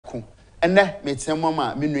ene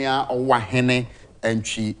metemama menua owa hene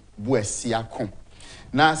entwi buasia ko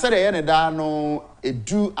na sɛ de ne da no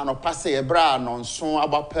edu anopase ebra no nso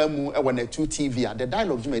abapa mu e na 2 TV a the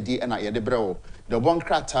dialogue jumedi na ye de brɛ the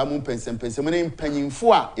bonkrata mu pensempensem ne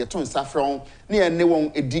mpanyimfo a ye ton safron ne ye ne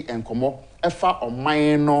won edi enkomo efa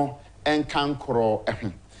oman no enkankoro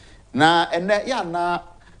eho na ene ya na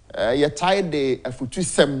ye taide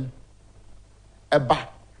afutusem eba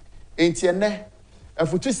enti ene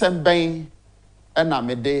afutusem ben na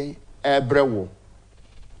mede ebrewo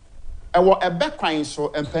ewo ebekwan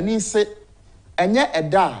so empanin se enye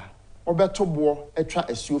eda obeto bo atwa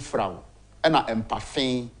asuo frawo na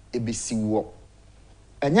empafen ebesiwo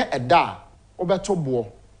enye eda obeto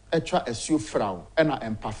bo atwa asuo frawo na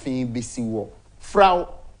empafen besiwo frawo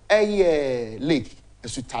eye lake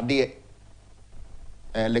esutade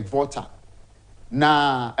lake water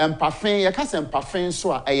na empafen ye ka se empafen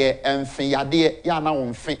so a eye emfen yade ya na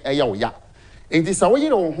wonfen eye oya enti sa wo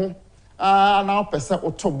yire wo ho na pese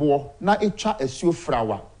otobo na etwa asuo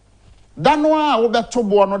frawa dano a wo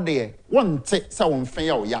betobo no de wonte se wonfen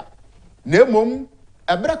ya oya na emom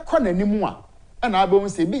ebre kɔ nanimu a na abom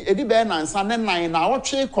se bi edi be na nsa ne nan na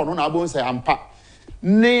wotwe kɔ no na abom se ampa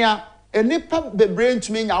nea enipa bebre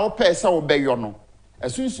ntumi nya wo pɛ se wo bɛyɔ no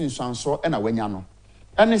asunsunsanso na wanya no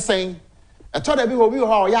ɛne sɛn ɛtɔ da bi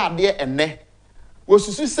ho ya ade enne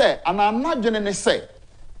wosusu se ananadwene ne se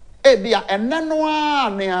ebia enne no a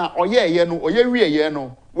nea oyeye no oyewieye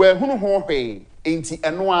no we hunu ho hwe enti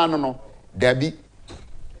eno ano no dabi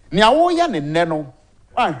nea wo ya ne nne no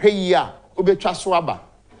ahwe yi a obetwa so aba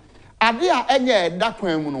ade a enye eda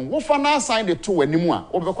kwan mu no wo fa na assign de to wanimu a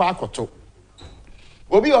obekɔ akoto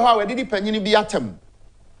obi wo ha wedidi panyini bi atem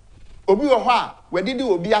obi wo ha wedidi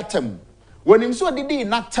obi atem wonim so odidi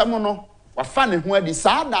na tem no wafa ne ho adi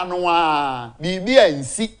saa da no a bibi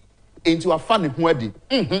ansi enti wafa ne ho adi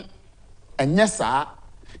enye saa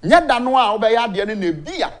nya da no a obeya de ne na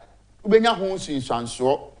bia obenya ho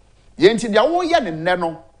sunsuanso ye enti dia wo ye ne nne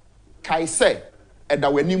no kai se eda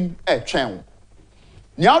wanim etwen wo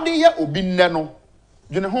nya odi ye obi nne no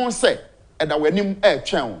dwene ho se eda wanim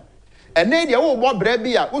etwen wo ene dia wo bo bra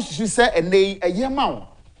bi a osusu se ene eye ma wo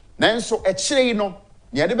nanso ekire no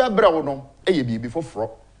nya de bebra wo no eye bibi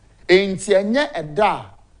foforo enti enye eda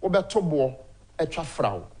wo beto bo etwa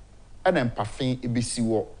frawo ena mpafen ebesi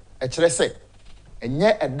wo ekire se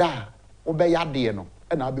enye eda wo be yade no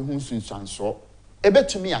ena abehu sunsuanso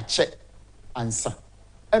ebetumi ache ansa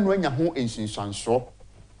eno anya ho ensunsuanso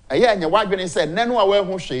eye enye wadwene se nne no a wa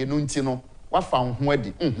hu hwe no nti no wafa ho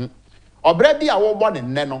adi obra bi a wo bo ne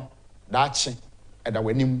nne no daache eda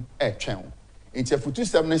wanim etwen wo enti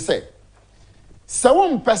afutusem ne se wo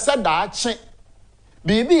mpese daache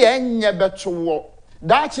bibi enye beto wo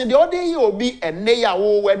daache de ode yi obi enne ya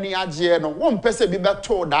wo wani agye no wo mpese bi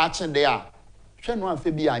beto daache de a hwe no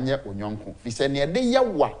amfe bi anye onyonko fi se ne de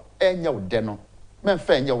yewa enye ode no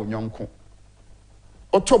memfa enye onyonko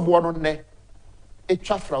otobo no ne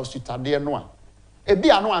etwa fra osutade no a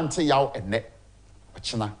ebi ano ante yaw enne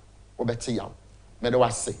ochina obete yaw mede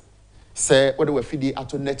wase se wode wafidi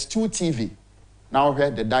ato net 2 TV na wo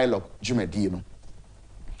hwe the dialogue jumadi no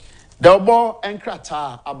da obo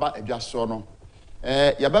enkrata aba adwaso no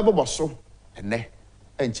yabebo so enne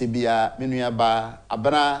enche bia menua ba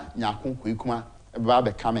abana nyakon koikuma eba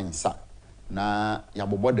be kamensa na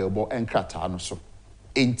yabobo da obo enkrata no so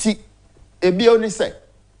enti ebia oni se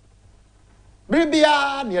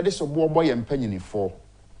bibia ne yede so bobo ye mpanyinifo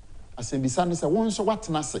asembisa ne se wonso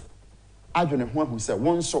watena se adwene ho ahu se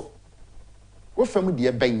wonso wo fam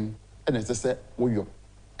de ben ene se woyo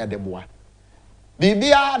edeboa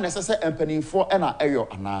bibia ne se empanifo ena eyo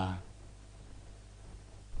ana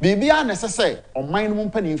bibia ne se oman no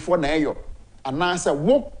mpanifo na eyo ana se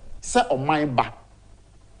wo se oman ba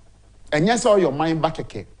enye se oyo oman ba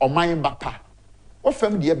keke oman ba pa wo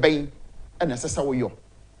fam de ben ene se woyo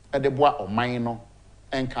edeboa oman no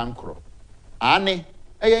enkankro ane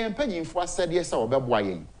eye mpanifo asede se obeboa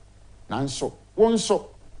yen nanso wonso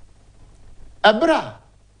ebra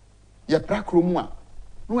ye prakro mu a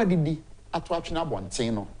no adidi ato atwena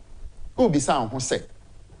bonten no obi sa ho se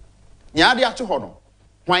nyaade ato ho no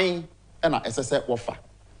hwan na esese wofa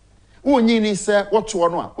wonyi ni se woto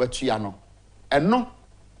no a watua no eno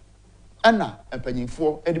na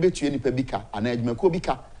empanyimfo ede betue nipa bika ana adwumako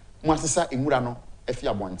bika mu asesa enwura no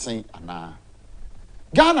afia bonten ana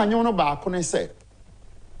Ghana nyo no ba ko ne se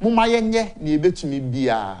muma yenye na ebetumi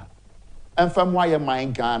bia emfa mu aye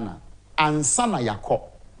man Ghana ansa na yakọ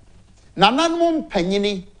nananum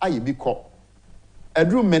mpanyini aye bi kọ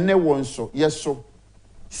aduru mene wonso yeso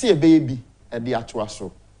si ebebi ede ato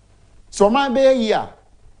aso so man be yi a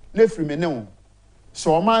na firi mene wo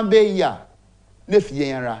so man be ya nefi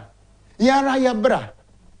yenra yebra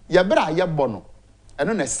yebono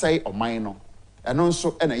eno na say oman no eno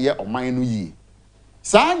nso ena ye oman no yi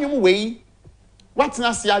saa nwom wei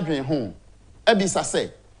watena se adwen ho ebisa say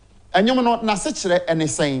enyom no na se kire ene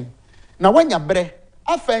sen na wanya bre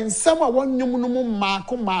afa nsem a wonwom no mu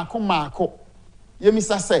maako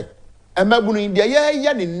yemisa say emabunu de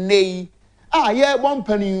ye ne nei a ye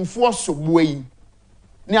bompanimfo so boyi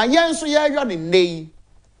ne aye nso ye hwa ne nei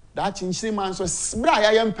da chinchirima nso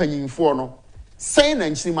bra ya mpanyimfo no sen na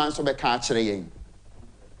nchirima nso be ka akire yen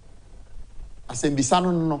asembisa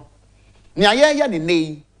no ne aye ne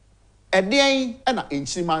nei eden na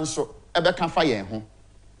nchirima nso ebe ka fa yen ho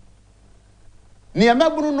ne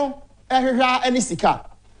emabunu no ehwehwa ani sika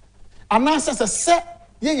anase se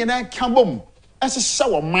ye nyina ka bom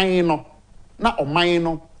ehyehyɛ wo man no na oman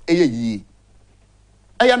no eyeyie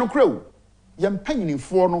eya no kro ye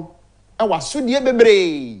mpanyinifo no wasodie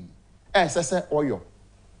bebre sese oyo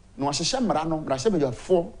no ahyehyɛ mra no mra hyɛ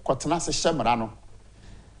bedwafo kotena se hyɛ mra no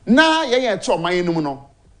na ye to oman no mu no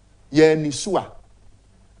ye nisu a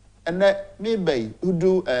ene me bai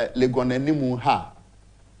udu legonanimu ha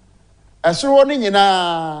esoro no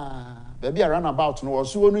nyina baabi around about no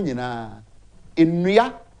osoro no nyina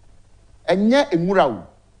ennua enye enwurawo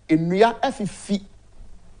ennua afifi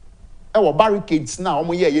ewo barricades na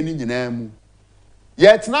omo ye ni nyina mu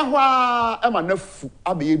ye tena ho a ema nafu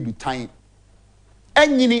abaye dutan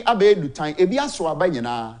enyini abaye dutan ebi aso aba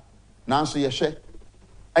nyina nanso ye hwe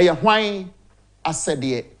eye hwan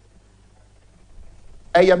asede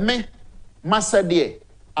eye me masede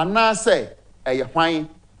anase eye hwan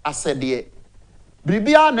asede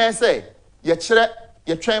bribia na ese ye kire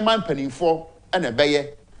ye twen man panimfo ena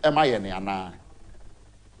beye ema ye ne ana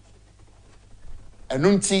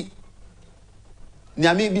enunti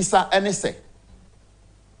nyame bisa ene se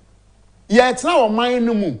ye tena wo man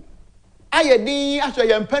no mu aye din ahwe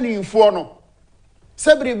ye mpanimfo no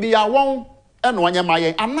se bribia won ena onye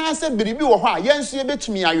maye ana se bribi wo ho a ye nso ye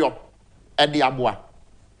betumi ayo ede aboa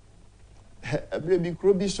bribi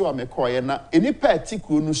kro bi so amekoye na enipa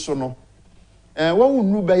atiku nu so no wo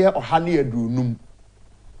nu beye ohane adunum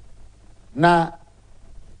na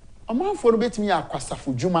amanfo no betumi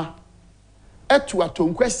akwasafo djuma etu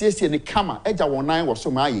atonkwasiesie ne kama eja wonan wo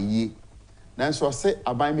so ma ayeye nanso se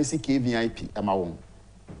aban mesi KVIP ema won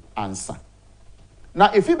ansa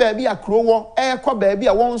na efi baabi akro wo ekọ baabi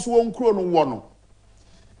a won so won kro no wo no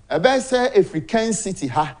ebe se efri Kencity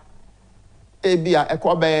ha ebia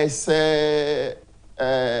ekọ be se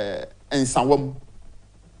ensawam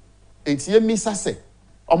etie misa se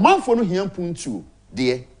amanfo no hia mpuntu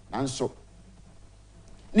de nanso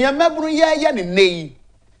ne emaburu ye ne nei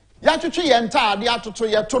ya twetwe ye ntaade atoto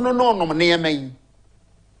ye to no nom ne yeman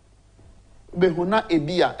behuna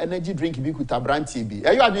ebia energy drink bi kuta branti bi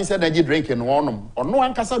eyo adwen se energy drink no onom ono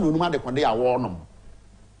ankasa no onum adekonde ya wo onom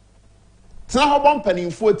tena ho bom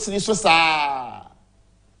panimfo tiri so saa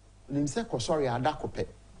nim se kosori adakope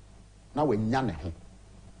na wanya ne ho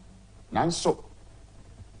nanso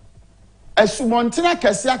esumontena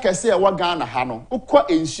kese e wa Ghana ha no ukọ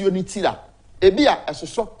ensuo ni tira ebia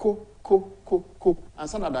esoso ko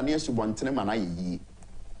ansa na dane esumontena ma na yeye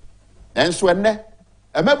enso enne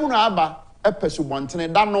emabu no aba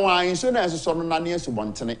epesumontene da no an so na esoso no na ne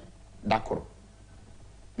esumontene dakoro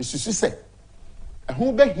misusu se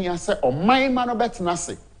ehu behia se oman ma no betena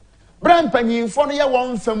se bra mpanyimfo no ye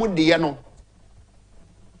won famu de no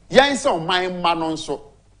yan se oman ma no nso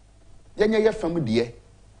yenye ye famu de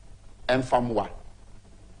emfamwa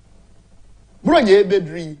bro nye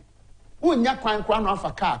ebedri wonya kwan no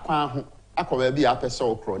afaka kwan ho akọba bi apese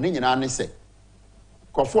okro ne nyina ne se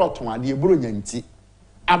kofo oton ade bro nya nti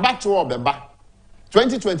abato obeba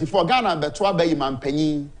 2024 Ghana beto abayi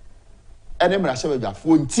mampanyin ene mra hye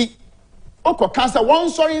badwafo nti okoka se won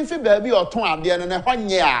sori mfi baabi oton ade ne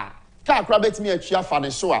hwanye a ka akra betimi atwa fa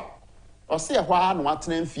ne so a ose ho a no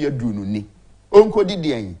atena mfi adu no ni onkodi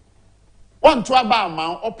dian won to aba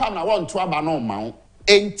ma opam na won to aba no ma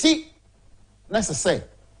enti necessary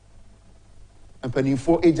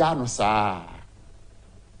empanifo eja no saa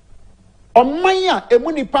oman a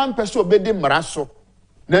emu nipa mpese obedi mra so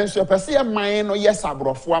nanso pese e man no yes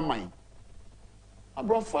abrofo aman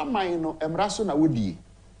no emra so na wodie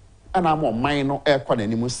ana ma oman no ekọ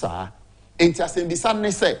nanimu saa enti asembisa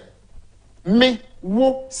ne se me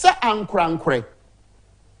wo se ankorankore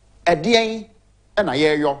edien na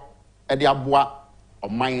yeyo ede aboa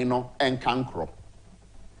oman no enkankro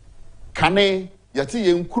kane yati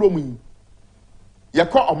ye nkrom yi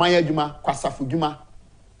yekọ oman adwuma kwasafo dwuma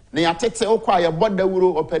ne yatete okwa ye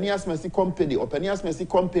bodawuro opanias mercy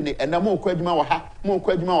company enamo okọ adwuma wo ha mo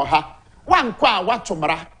okọ adwuma wo ha wan kwa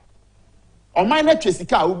watomra oman na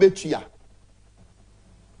twesika a wobetua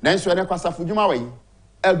nanso ene kwasafo dwuma wayi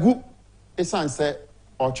agu esanse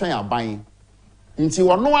otwen aban nti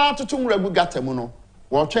wono atoto nwura gu gata mu no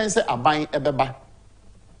wotwen se aban ebeba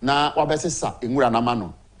na wabesesa enwura na ma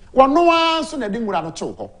no wono anso na de nwura no to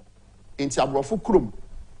ho nti abrofo krom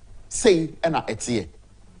sei ena etie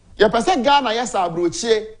ye pese Ghana yesa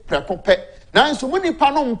abrochie prekope nanso mu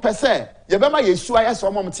nipa no mpese ye bema yesu ayesa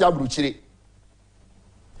omomte abrochire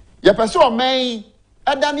ye pese omen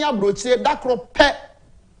edane abrochire dakro pe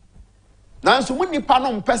nanso mu nipa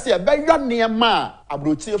no mpese ye beyo niema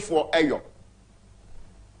abrochirefo eyo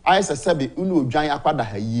ayesa sebe unu odwan akwada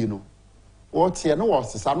ha yie no wo tie no wo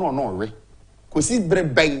sesa no no we kosi bre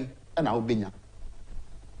ben na obenya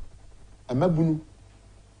amabunu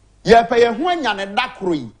ye pa ye ho anya ne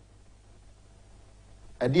dakro yi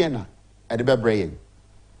ade na ade bebre yen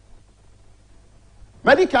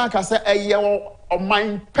medical ka se eye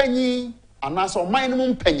oman panyi anaso oman no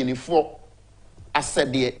mpanyinifo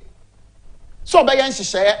asede so be yen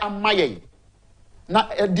hyehyɛ amaye na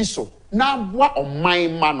ediso na aboa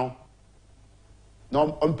oman ma no na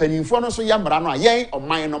mpanyinfo no so yamra no a yen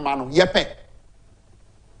oman no ma no yepe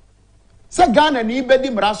se Ghana ni bedi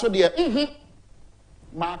mra so de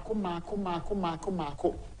mako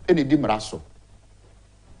eni di mra so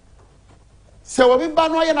se obi ba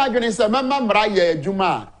no ye na adwene se mama mra ye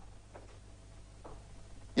adwuma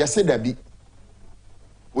ye se dabi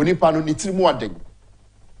oni pa no ni tirimu oden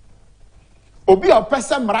obi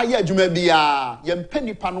opese mra ye adwuma bia ye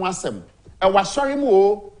mpani pa no asem e wasori mu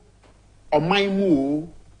o oman mu o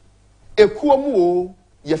ekuo mu o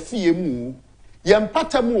ye fie mu o ye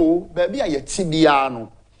mpata mu o ba bia ye tibia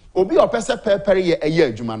no obi opese pepere ye eye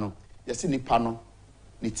adwuma no ye se nipa no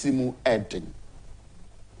ni tirimu eden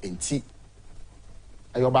enti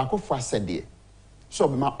ayo ba akofo asede so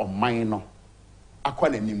bema oman no akwa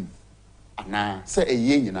nanim ana se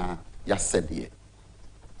eye nyina ya sede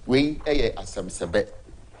we eye asem sebe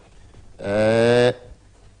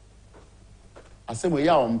asem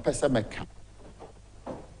ya o mpese meka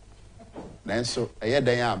nanso eye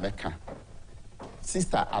dan ya meka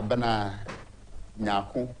sister abana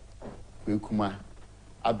nyako kwekuma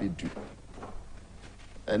abedu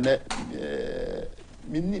ene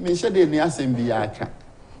me shede ni asem bi aka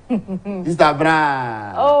sister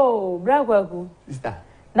bra oh bra kwaku sister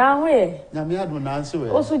na ho ye na me adu na nso we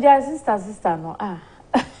osuja sister no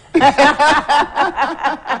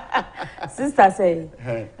sister say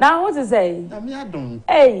now what to say na me adu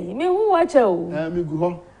hey me hu wa che o me gu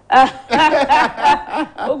ho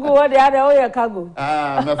ogu wo de ada o ye kago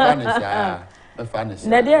me fanisi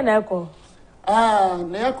na de na eko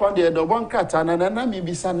na yakọ de do bon krata na me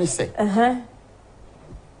bisa ne se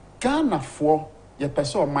Ghana fo ye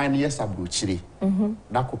pese o man ye sabrochire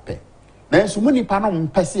na kopɛ na nso mu nipa no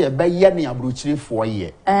mpese ye be ye ne abrochire fo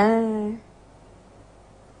ye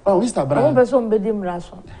oh Mr. Brown o pese o mbedi mra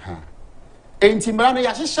so enti mra no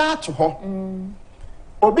ya hyehya ato ho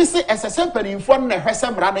obi se esese mpanimfo no na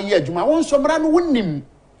hwese mra no ye adwuma won so mra no wonim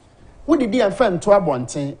wodidi amfa nto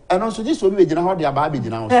abonten eno nso ji so obi begina ho de aba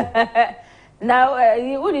begina ho so now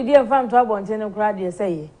wodidi amfa nto abonten no kra de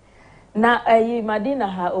say na Madina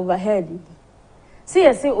ha overhead see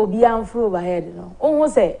you say obi amfro overhead no ohun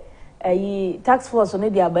say tax force no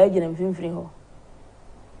dey aba agina mfimfiri ho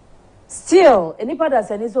still enipa da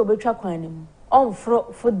say ni say obetwa kwan nim on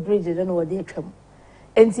footbridge no wo dey atwam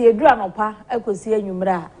enti edu anopa akosi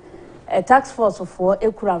anwumra tax force for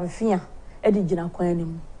ekura mfia e di gina kwan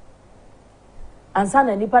nim ansa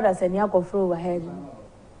na enipa da say ni akofro overhead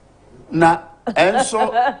na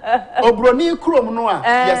enso obroni krom no a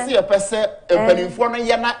yesi ye pese empanimfo no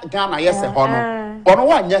ye na Ghana yese ho no ono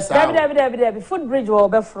wa nya sa David footbridge wo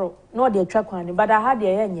befro no de atwa kwan ni bada ha de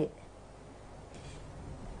ye nye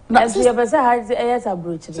na ye pese ha yes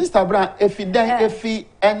abroach sister bra efi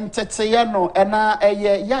entete ye no ena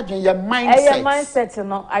eye yadwen ye mindset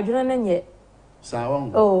no adwene ne nye sa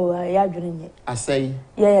won oh yadwene nye asai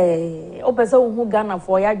yeah o pese wo hu Ghana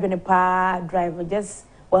for yadwene pa drive just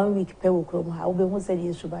 1 week pe wo krom ha obe hu se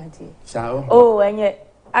de subanti sao oh enye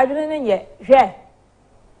adwene nye hwe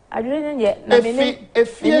adwene nye na me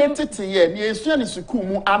efi entete ye ni esu ani suku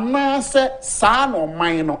mu anase saa no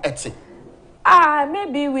man no ete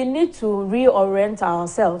maybe we need to reorient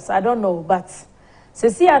ourselves I don't know but se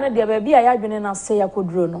si ana de baby a yadwene na se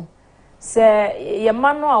yakoduro no se ye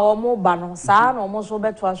mano a omo ba no saa no omo so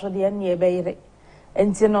beto aso de ne ye beyire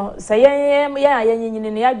enti no se ye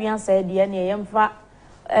nyini ne yadwen sa de ne ye mfa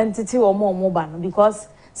entity omo ba no because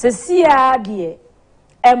se si a de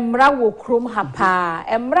emra wo krom ha pa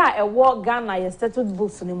emra ewo Ghana ye status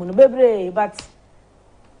books ni mu no bebre but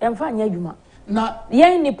Yɛmfa nyɛ adwuma. Na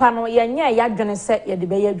yɛn nipa no yɛnyɛ yɛadwene sɛ yɛde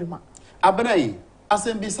bɛyɛ adwuma. Abena yi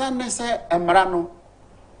asembisa ne sɛ emra no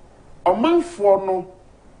ɔmanfoɔ no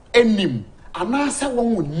enim anaasɛ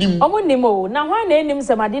wɔn nim. Ɔmo nim o na hwan na enim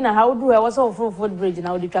sɛ Madina ha woduru ɛwɔ sɛ ofurufuru bridge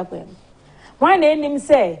na wodi twa kwan. Hwan na enim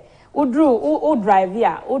sɛ woduru o drive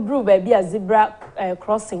a woduru baabi a zebra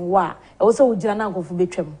crossing wa ɛwɔ sɛ wogyina na nkɔfo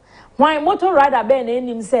betwam. Hwan motor rider bɛn na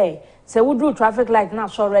enim sɛ woduru traffic light na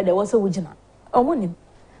so red ɛwɔ sɛ wogyina. Ɔmo nim.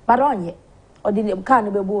 But ɔnyɛ. Ɔdi car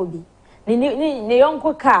no bɛbɔ obi. Ne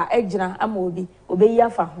yonko car egyina ama obi obeyi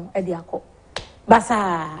afa ho e de akɔ.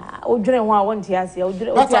 Basa odwene ho a wonte ase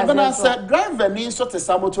odwene but abena say driver ni so te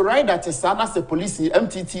sa motor rider te sa na se police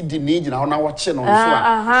MTT di ni gyina ho na wɔkye no so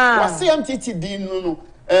a wa se MTT di no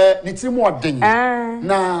ni timu ɔden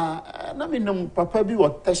na menom papa bi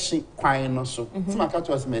wɔtahye kwan no so timaka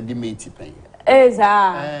to us me di mate pen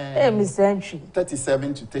Mr. Entry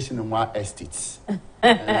 37 to Teshinwa Estates.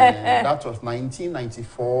 That was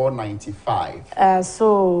 1994-95.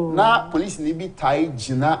 So now police ni bi tai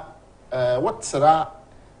jina what sera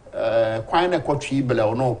kwine kwatwi bele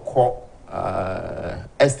ono ko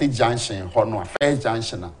Estate Junction ho no First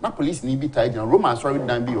Junction na police ni bi tai jina Roman sorry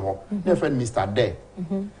dan bi ho na friend Mr. There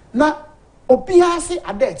na obiase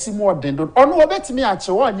ade ti mo den do ono obetimi a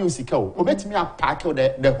che wo anya osika o obetimi a park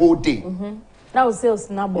the whole day now sales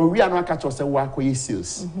na bo we are not catch us wa akoye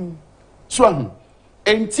sales so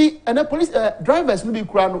enti and the police drivers no be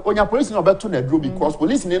kura no onya police no beto na dro because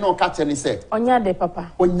police ni no catch any say onya de papa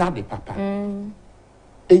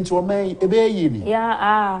enti o man ebe yi ni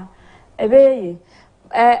ya ebe yi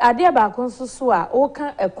ade ba ko nsusu a o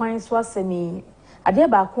ka ekwan so asemi ade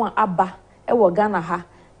ba ko aba e wo Ghana ha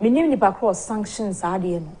menim nipa cross sanctions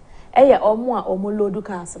ade no eye omo a omo load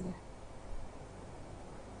cars no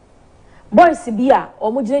boys bia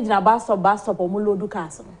omo gina bus stop omo load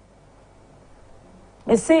cars no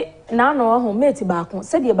me say na no ho mate ba ko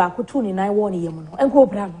se de ba ko tu ni nan wo ne yem no enko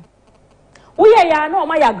opra no wo ye ya na o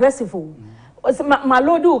ma ya aggressive o ma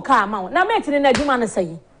load car ma na mate ni na adwuma ne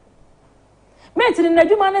sey mate ni na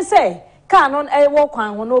adwuma ne sey car no e wo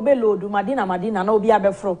kwan ho na obe load Madina na obi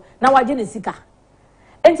abefro na waje ne sika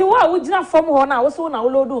enti wo a wo gina form ho na wo so na wo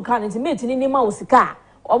load car enti mate ni ma wo sika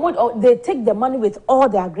they take the money with all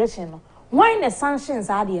the aggression no why the sanctions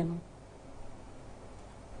are there no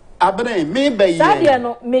abene me be ye sadia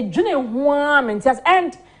no me dwene ho a mentias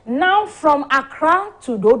and now from Accra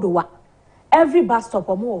to Dodowa every bus stop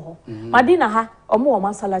omo ho Madina ha omo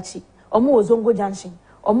Masalachi omo Zongo Junction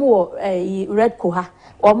omo Red Koha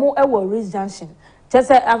omo ewo Ridge Junction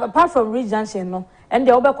just apart from Ridge Junction no and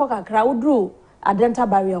the obekọ kakra udru Adenta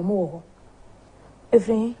barrier omo ho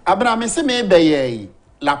efrin abena me se me be ye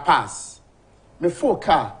La Paz me fo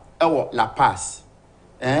car ewo La Paz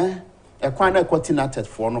ekwan na coordinated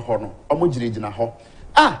for no ho no omo girigina ho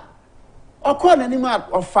okọ na nim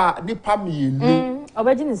ofa nipa mienu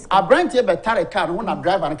obeginis abrante be tare car no na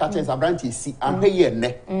driver na catch abrante si ahweye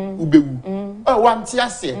ne ubewu wanti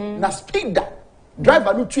ase na speeder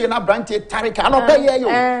driver no tue na abrante tare car no be ye yo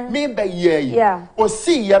me be ye o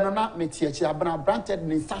si ye no na metiechi abrante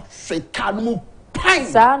ni sa hwe car no mu pan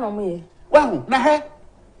sa no mo ye wahu na he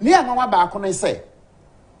ni anwa ba ko ne se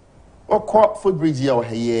okọ footbridge ya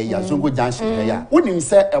oheye ya Zongo Junction ya wonim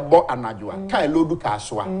se ebo anadwo a kai loadu ka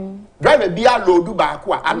so a driver bia loadu ba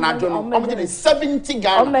ko a anadwo no omje 70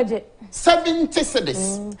 Ghana 70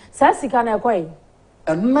 cedis sa sika na ekoyi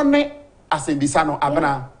eno ne asembisa no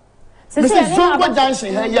abena Mrs. Zongo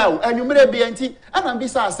Junction ya o anwumere bia nti ana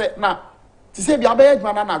mbisa se na ti se bia ba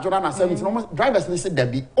adwuma na anadwo na 70 no drivers ne se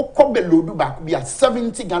dabi okọ be loadu ba ko bia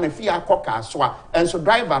 70 Ghana fi akọ ka so a enso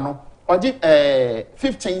driver no oji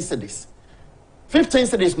 15 cedis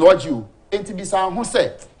no oji enti bisa ho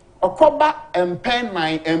se okoba empen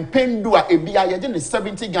 9 empen du a ebia ye ne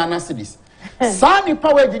 70 Ghana cedis sa ni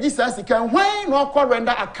power gigi sa sika hwan no okọ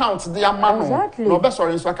render account de amano no be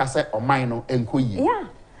sorry nso aka se oman no enkoyi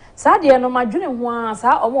sa de no madwene ho a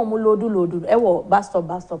sa omo load e wo bus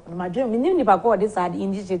stop no madwene minim ni ba ko this sad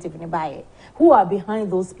initiative ni bae who are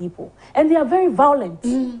behind those people and they are very violent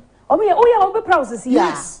omo proud to see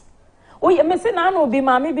yes oye me se na no bi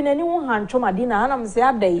ma me bi nani wo hancho Madina na me se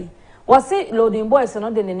adai wo se loading boys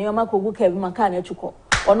no de ne neoma kogu ka bi maka na twuko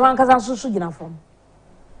ono ankasa susu gina fom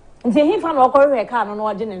nti hi fa no okore ka no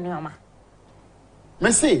oje ne neoma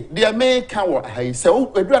me se de me ka wo hai se o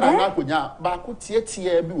edu na na konya ba ko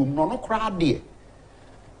tie bi wo no kra de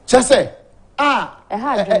che se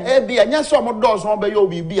bi anya so mo do so be yo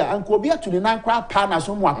bi a anko obi atuni na kra pa na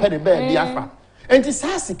so mo apɛ ne ba bi afa enti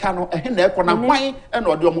sa sika no na ekọ na kwan e na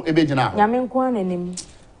ode omo ebegina nyame nko ananim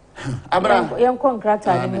abra yen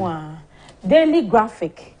contractor ni mu a daily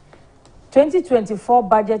graphic 2024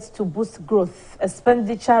 budget to boost growth,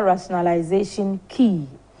 expenditure rationalization key.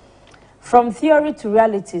 From theory to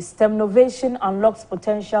reality, STEM innovation unlocks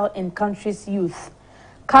potential in country's youth.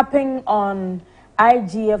 Capping on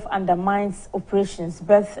IGF undermines operations,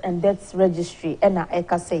 birth and deaths registry. Ena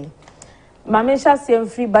eka say. Mamisha same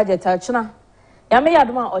free budget achina. Yame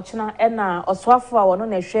yaduma ochina ena oswafu wa wano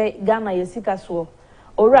neshe Ghana yesika suo.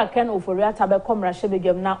 Ora ken oforia tabe komra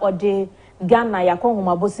shebegem na ode Ghana yakon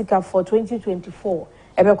humabosika for 2024.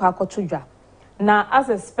 Ebe kwa kotujwa. Na as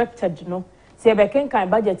expected, no. Si ebe kenkan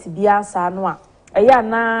budget biya sa anwa. Eya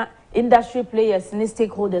na industry players ni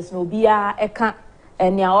stakeholders no biya eka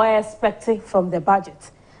and you are expecting from the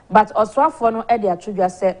budget. But oswafo no e de atudwa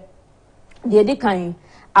se de di kan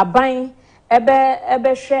aban ebe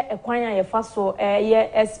hwe ekwan a ye fa so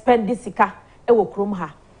ye spend sika e wo krom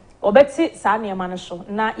ha. Obeti sa na ema no so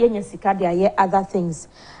na yenya sika de aye other things.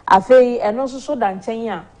 Afei eno so da nchen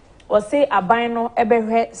a o se aban no ebe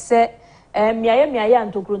hwe se miaye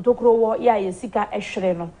antokro wo ya ye sika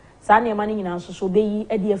ehwere no. Sa na ema no nyina so beyi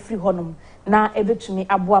e de afiri honom na ebetumi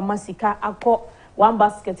aboa masika akọ one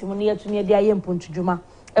basket mu ne yatumi de aye mpontudwuma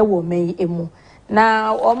e wo mei emu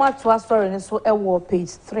na o ma to story ne so e wo page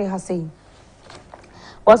 3 ha saying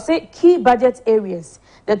or say key budget areas.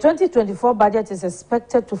 The 2024 budget is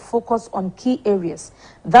expected to focus on key areas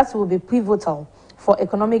that will be pivotal for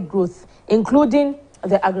economic growth, including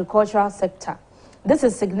the agricultural sector. This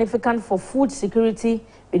is significant for food security,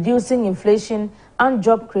 reducing inflation, and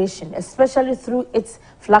job creation, especially through its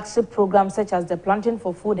flagship programs such as the Planting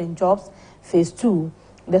for Food and Jobs, Phase 2,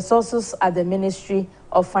 the sources at the Ministry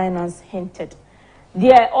of Finance hinted.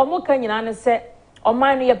 Dear Omo Kanyana said,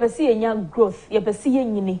 Omani yapesi yenya growth, yapesi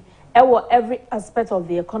yenyini, ewo every aspect of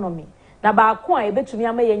the economy. Na ba kwa ebetumi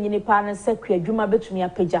ama yenyini pa na se kwadwuma betumi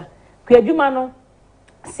apeja. Kwadwuma no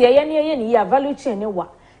se ye ni ya value chain ne wa.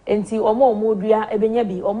 Enti omo dua ebenya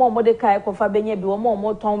bi, omo de kai kofa benya bi,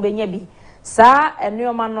 omo ton benya bi. Sa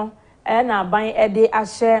enoma no na aban ede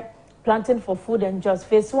ahye Planting for Food and Jobs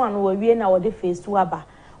Phase 1 wo wie na wo de Phase 2 aba.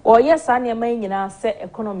 O yes ane man nyina se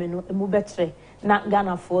economy no emu betre na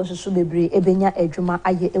Ghana for so bebre ebenya adwuma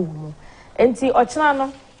aye ewumu. Enti ochina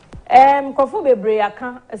no kofu bebre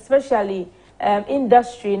aka especially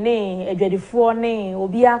industry ne adwadifo ne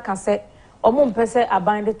obi aka se omo mpese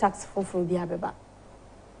aban de tax foforo bi abeba.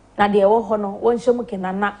 Na de wo ho no wonhyem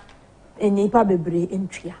kenana enipa bebre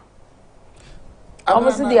entwia.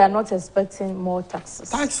 Obviously, they are not expecting more taxes.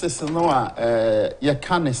 Taxes no ye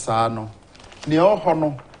kanisa no. Ne oho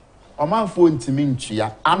no. Omanfo ntimi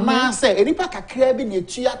ntwia. Ana se enipa kakra bi ne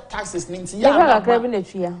tua taxes ni nti ya. Enipa kakra bi ne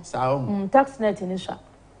tua. Sa tax net ni sha.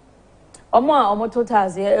 Omo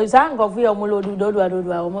totals e zango fu ye omo lodu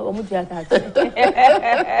omo tua tax.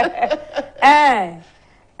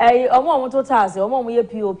 Omo totals omo ye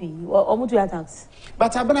POP omo tua tax.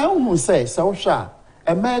 But abana hu say so sha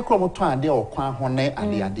e me kro mo to ade okwan ho ne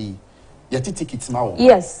ade yeti tickets ma wo.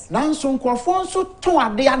 Yes. Nanso nkrofo nso to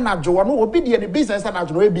ade anajo no obi de business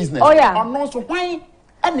anajo no business. Oh yeah. Ono so hwan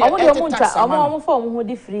ene e tax omo fo omo ho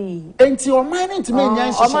di free. Enti o man ntime nya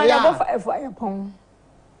nhihye ya. Omo ya bo Agyapong.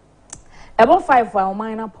 Ebo 5 for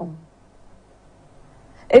omo na pon.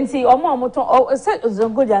 Enti omo to se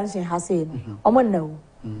zongo jansin ha say no. Omo na wo.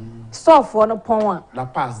 Store for no pon a. La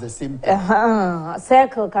pass the same thing.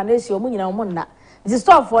 Circle can they see omo nyina omo na. The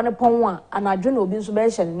store for the pon and I don't know be so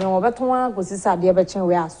mention no beton go sisa de be chen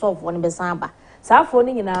we are store for no be samba. Sa for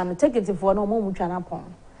ni nyina no take it for no mo mutwa na pon.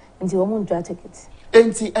 Nti wo mo ntwa take it.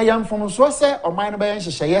 Enti eyam from so say o man be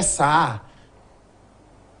nhihye yes sa.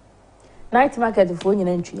 Night market for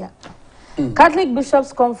nyina ntwa. Catholic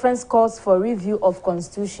Bishops Conference calls for review of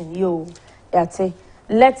constitution. Yo, yate.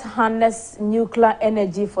 Let's harness nuclear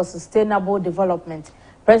energy for sustainable development.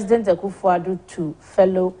 President Akufo-Addo to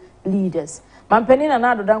fellow leaders. Mampenina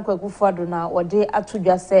na dodanko Akufo-Addo na wode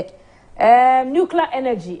atudwa se nuclear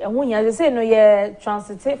energy ehunya they say no ye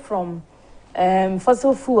transit from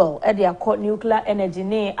fossil fuel e dey call nuclear energy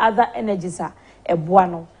ne other energies a eboa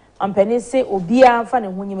no mampeni say obia fa ne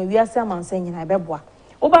hunyima wiase amansan nyina beboa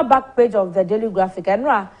over back page of the Daily Graphic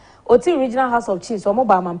enra oti regional house of chiefs omo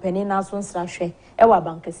ba mampeni na so nsra hwe e wa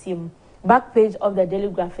bankasiam back page of the Daily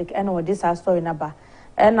Graphic and what this story na ba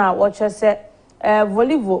na watch say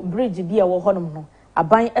Volivo bridge bi a wo honom no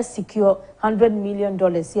aban secure $100 million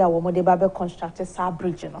ya wo mo de ba be construct sa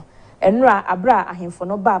bridge no enra abra ahemfo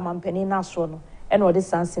no ba mampani na so no ena wo de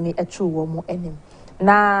sansemi etru wo mo enim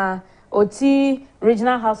na oti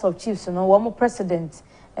regional house of chiefs no wo mo president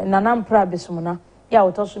nanampra besumuna ya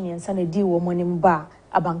wo to so miensa na di wo mo nim ba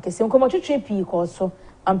abankese nkomo twetwe pi ko so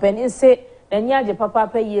mampani se nanya je papa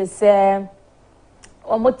pa yese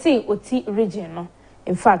wo mo ti oti region no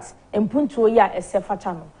in fact empuntuo ya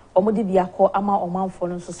esefata no omode bi akọ ama omanfo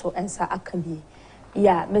no so ensa aka bi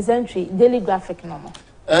yeah mesentry daily graphic no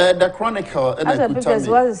the chronicle and the papers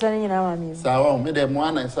was saying in our music so me dem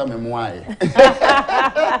one and some memoir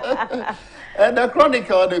and the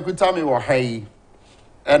chronicle they could tell me what hey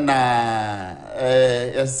and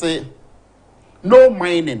say no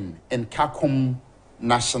mining in Kakum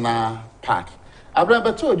National Park. Abra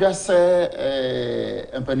to just say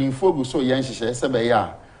empanimfo gu so yan hyehyɛ sɛ bɛyɛ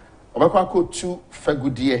a obekwa ko tu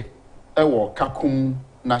fagudie ɛwɔ Kakum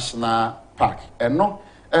National Park ɛno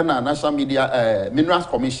ɛna National Media Minerals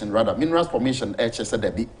Commission ɛkyɛ sɛ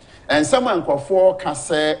dabi and someone nkɔfoɔ ka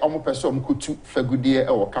sɛ ɔmo pɛ sɛ ɔmo kutu fagudie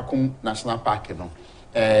ɛwɔ Kakum National Park no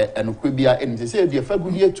ɛnokɔ bia ɛnim sɛ de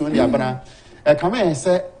fagudie tu ne abana kama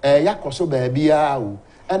sɛ yakɔso baabia o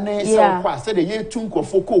ɛne sɛ kwa sɛ de yetu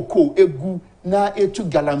nkɔfoɔ koko egu na etu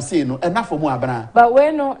galamsey no enafo mu abana but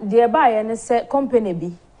we no de ba ye ne se company bi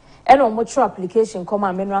e no mo tro application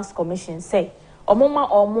come Minerals Commission say omo ma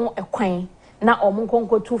omo ekwan na omo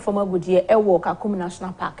konkotu fam agudie e wo Kakum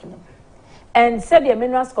National Park no and said the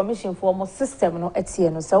Minerals Commission for omo system no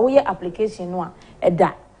etie no so we application no a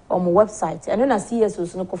eda omo website and na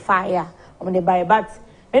CSO no ko fire omo de buy but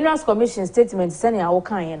Minerals Commission statement say na wo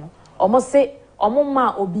kan ye no omo say omo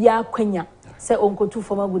ma obia kwanya say onkotu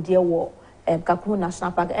fam agudie wo Kakum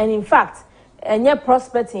National Park and in fact enye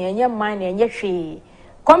prospecting enye mine enye hwe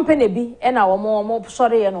company bi e na omo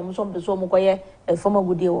sorry e no mo so mpeso mo koye former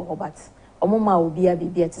gudie wo but omo ma obi a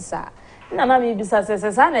bibia tisa na na me bisa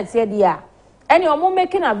se sa na tie dia ene omo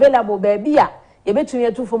making available baby a ye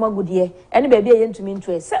betumi etu former gudie ene baby a ye ntumi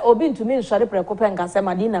ntu e se obi ntumi nsore prekope nkase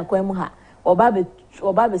madina kwan mu ha oba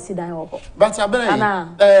be sidan wo but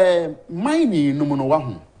abere mine no mo no wa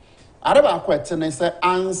ho areba akwete ne se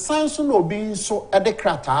ansanso no obi nso ede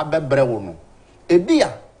krata bebre wo no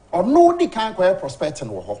ebia ono di kan kwa prospect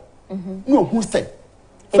no ho no ohu se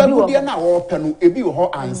fagudie na wo pe no ebi wo ho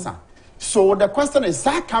ansa so the question is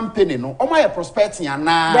that company no o my prospecting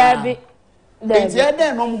ana Dabi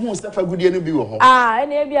ede no hu se fagudie no bi wo ho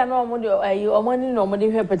ene ebia no omo de omo ni no omo de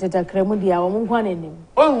hwe peteta kremu dia omo nkwa nenim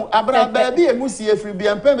oh abra ba bi emusi efri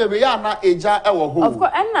bia mpem bebe ya na eja e wo ho of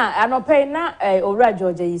course na anope na owura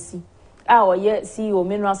Georgia yisi oye CEO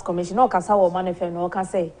Minerals Commission no kasa wo manifest no ka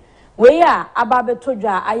say we ya ababeto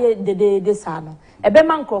dwa aye de sa no ebe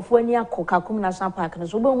ma nkrofo ani akọ Kakum National Park no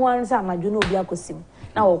so be hu ansa anadwo no obi akosim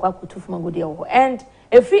na wo kwa kutu fuma gode wo and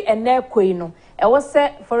efi ene koi no e wo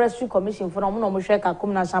se Forestry Commission for no mo hwe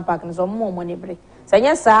Kakum National Park no so mo ne bre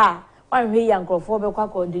sanya sa wan hwe ya nkrofo be kwa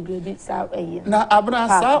ko degrade sa na abra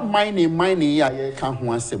sa mining ya ye ka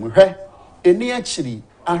ho asem hwe eni akiri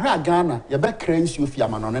ahra Ghana ye be kransi ofi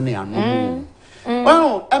amano ne anu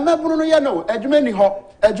oh emeburu no ye no adwuma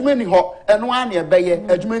ni ho eno an ye beye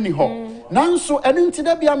adwuma ni ho nanso eno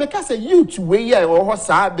ntida bia meka se youth we ye wo ho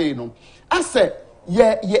saa be no ase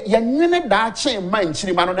ye nwene da chen man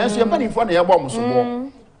chiri ma no nanso ye panifo na ye bom so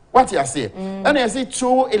bo what you say and you see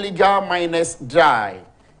 2 illegal miners die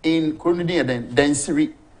in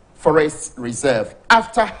Kencity Forest Reserve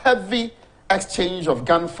after heavy exchange of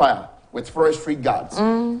gunfire with forestry guards.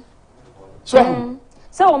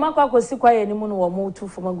 So makwa kosi kwa ye ni mu no wo mo tu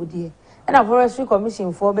fo magudie na Forestry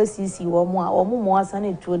Commission for be CC wo mo a wo mo asa na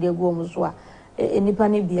etuo de go mo so a enipa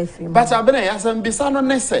ne bi afiri but abena ya sam bisa no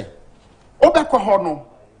ne se obekọ ho no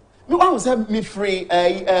me wan say me free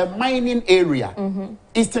mining area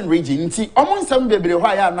eastern region nti omo nsam bebre ho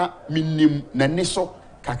aya na minim na ni so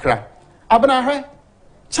kakra abena hwe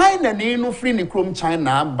China ni no free ni krom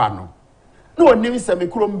China aba no na onim se me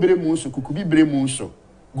krom bere mu so kukubi bere mu so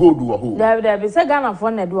gold wo ho David se Ghana fo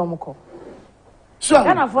na de omko so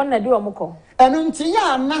Ghana fo na de omko enu nti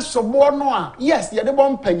ya na sobo no a yes ye de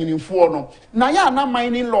bom panyinifo no na ya na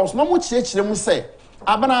mining laws no mo chiechire mu se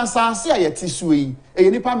abana asase a yeti so yi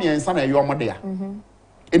nipa miensa na eyo omode ya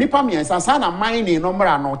nipa miensa sa na mining no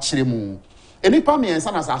mra no chire mu nipa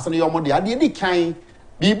miensa na asase no yo omode ya de di kan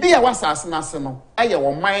bibi a wasase na se no aye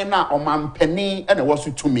wo man na omampani na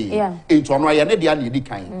wasu tumi ento no aye ne de na di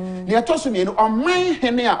kan ne etoso mi no oman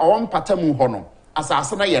hene a o mpatamu ho no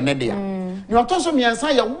asase na ye ne de ne etoso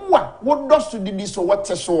miensa ye wo a wo dosu didi so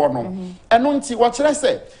wote so no eno nti wo kire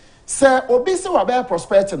se obi se wa be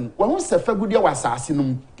prospecting wo hu se fagudie wasase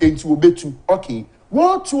no enti wo betu okay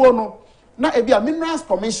wo tuo no na ebi a Minerals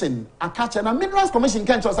Commission akache na Minerals Commission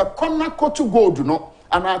kan cho se konna kotu gold no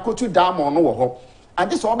ana kotu diamond no wo ho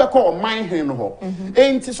ade so obekọ o man hen no ho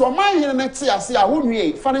enti so man hen na ti ase a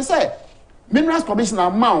wonwie fa ne se Minerals Commission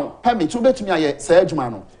amount permit obetumi aye sa adwuma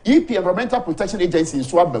no EP Environmental Protection Agency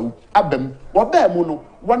so abam wo ba mu no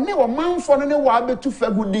wone wo manfo no ne wo abetu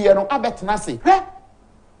fagudie no abetena se he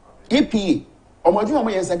EP Omodwuma mo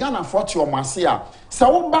yense Ghana 40 omase a se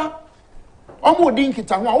wo ba omo di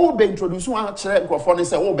nkita ho a wo be introduce one kire nkrofo ne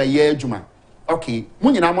se wo be ye adwuma okay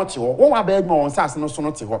mu nyina mo te ho wo wa be adwuma won sase no so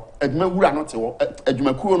no te ho adwuma wura no te ho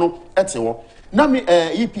adwuma kuo no te ho na me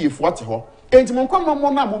EPF wo te ho enti mo nkwa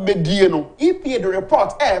mo na mo bedie no EPA the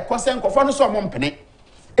report kwase nkrofo no so mo mpene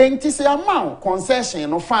enti se amount concession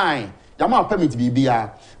no fine yama permit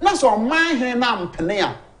bibia na so man he na mpene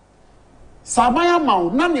a Sabaya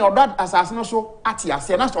amount na ne oda asase no so ate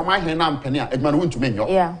ase na so man he na mpene a adwuma no wuntumi nyo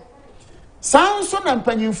yeah sanso na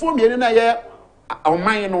mpanyimfo miene na ye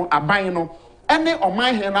oman no aban no ene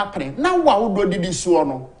oman he na pene na wa wodo didi so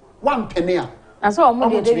no wa mpene a aso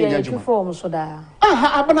omo de ye twifo so da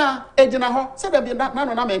aha abana ejina ho se da bi na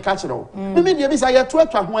no na me ka kire wo me de bi sa ye to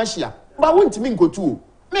atwa ho ahia ba wuntimi nkotu o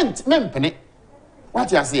me mpene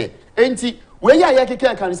wati ase enti we ya ye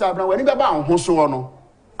keke kanisa abana wani be ba ho so no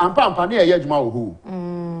ampa na ye adwuma wo ho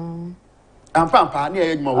ampa na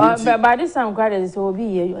ye adwuma wo ti but this time quite so be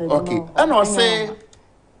ye okay and I say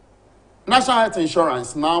National Health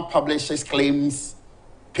Insurance now publishes claims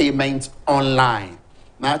payment online.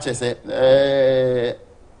 Now I say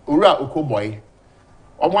ura okoboy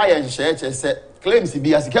omo aye hye say claims bi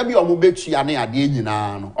asika bi omo betua na ade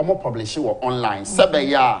nyina no omo publish wo online sebe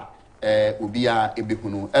ya obi a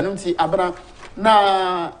ebehunu enunti abana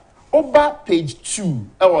na over page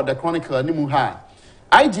 2 the Chronicle ni mu ha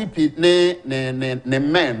IGP ne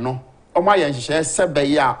men no omo aye hye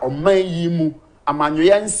sebe ya oman yi mu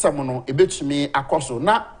amanyoye nsem no ebetumi akoso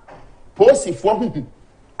na posifo hu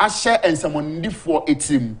ahye ensemondifo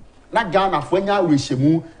etim na Ghana fo nya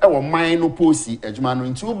rehemu wo man no posi adwuma no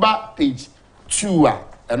nti uba page 2 a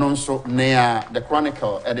eno nso ne the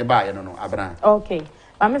Chronicle e ba ye no abran. Okay,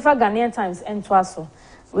 Mamifa Ghanaian Times ento aso.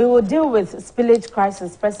 We will deal with spillage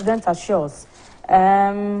crisis. President assures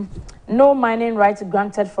no mining right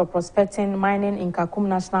granted for prospecting mining in Kakum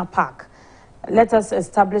National Park. Let us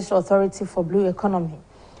establish authority for blue economy.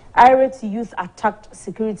 Irate youth attacked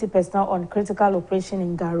security personnel on critical operation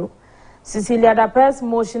in Garo. Cecilia Dape's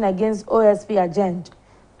motion against OSP adjourned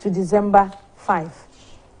to December 5.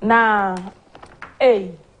 Now,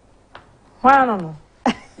 hey, why no?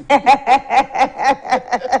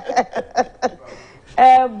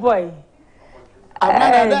 Boy.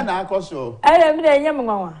 I'm not going I am the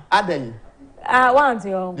young Aden. Want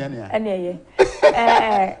you? Any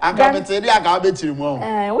I can't tell you, I can't bet you more.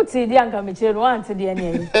 What's the young committee want to the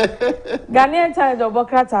Ghanaian Times of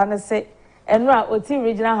Bokrata and say, and Oti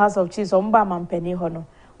Regional House of Chiefs on Bam Penny Hono,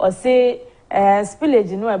 or say,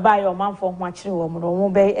 spillage in buy your man for watching woman or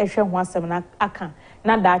won't be a shame once a can,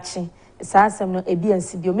 not datching. Sassam no a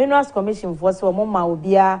BNC, Minerals Commission for so Mama will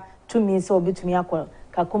be 2 minutes or bit to me,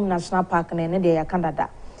 Kakum National Park and any day Canada.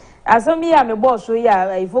 As some me, I'm a boss, so yeah,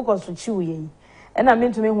 I focus to chew ye. And I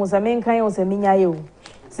mean to me, who's a main kind of a minya.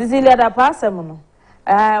 Cecilia da Passamono,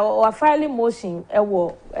 or filing motion,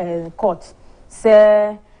 court,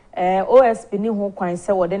 say, OSP ni who quite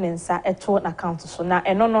say what then inside a total account. So now,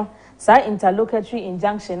 and no, sir, interlocutory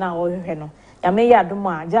injunction now, or heno. Yamea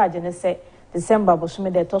Duma, judge, and say, December was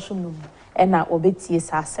made a tosunum, and now obey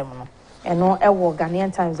T.S. Assemono, and no,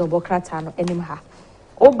 Ghanaian Times of Bokratano, anymore.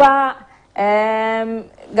 Oba,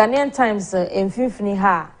 Ghanaian Times in Fifni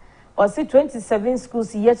Ha. Or see 27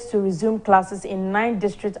 schools yet to resume classes in 9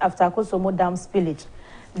 districts after Kosomo Dam spillage.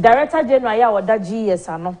 Director General Yawoda GS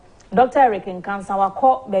ano, Dr. Eric Nkansa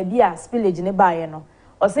wako baby a spillage ne baye no.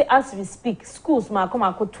 Or say as we speak, schools ma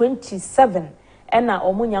come 27 ena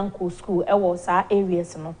omunyanko school ewo sa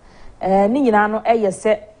areas no. Ni nyina no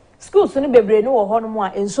se schools no bebre no wo ho no mo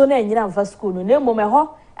a enso na nyina mfa school no. Na mmom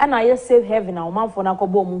ho ena ye save heaven na omanfo na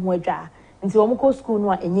kobo mu ho adwa. Nti wo mko school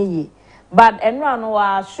no a enye but enra no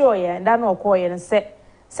wa sure ye that no call ye say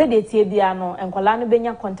de tie bia no enkwala no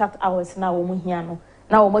benya contact hours na wo mu hia no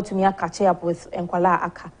na wo matumi aka catch up with enkwala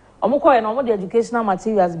aka omukọ ye no mo the educational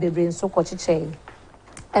materials bebre nso ko chiche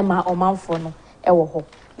ema omanfo no ewo ho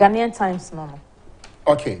Ghanaian Times no.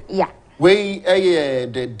 Okay, yeah, we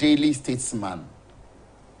the Daily Statesman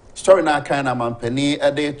story na kind of mampani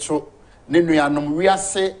de to ne nuanom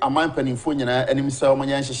wiase amampanimfo nyina anim sɛ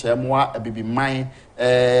ɔmanya nhyehyɛ moa abibiman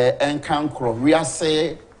enkankro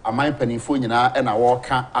wiase amampanimfo nyina na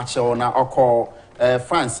wɔka akyɛw na ɔkɔ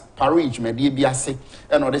France Paris medie biase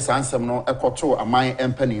na ɔde sansɛm no ɛkɔto aman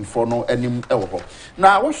empanimfo no anim ɛwɔ hɔ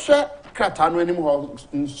na wohwɛ krata no anim hɔ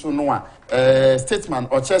nso no a statement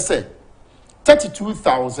ɔkyɛ sɛ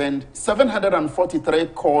 32,743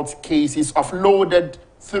 court cases offloaded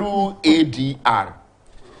through ADR.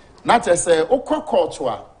 Not as a court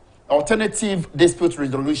alternative dispute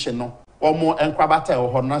resolution no or more enquabata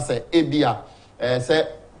or honor say ebia say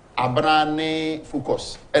abrane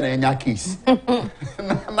focus and enya case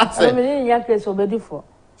na say me enya case obedi for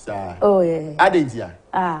sir oh yeah adentia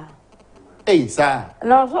eh sir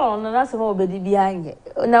no so no na say obedi bi anye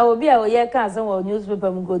na obi a oye ka say wo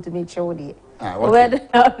newspaper mu go to me chew de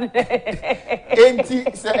enti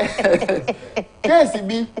case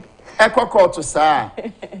bi ekọ court sir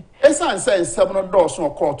esan say nsem no do so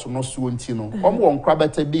court no so nti no omo won kwa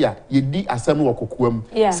beta bi a yedi asem wo kokoam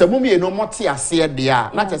semu me no mote ase de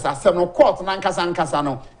a na tese asem no court na nkasa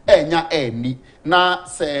no enya ani na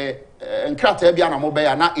se nkrata bia na mo be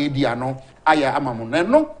ya na edia no aya amamu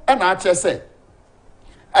no na a che se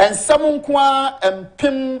ensem nko a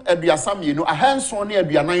empem aduasam yenu ahanson ne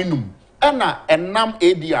aduanan num ena enam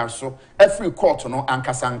edia so every court no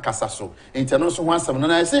ankasa so inteno so ho asem no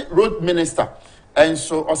na say road minister. And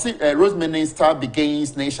so, Rose Minister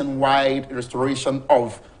begins nationwide restoration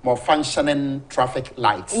of more functioning traffic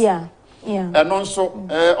lights. Yeah. And also,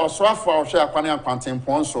 for share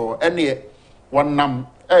quantum so any one nam,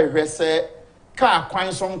 say, car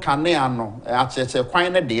quine some caneano, actually,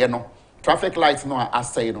 quine a dear no, traffic lights no, I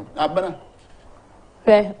say no.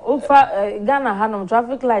 Ufa Ghana Hanum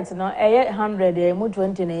traffic lights no, 100,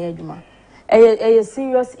 20 in a juma. A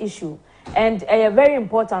serious issue and a very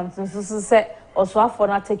important, so say. Also for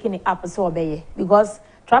not taking it up so obey because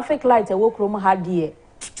traffic light a work room had here.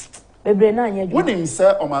 Bebre na nya. Wouldn't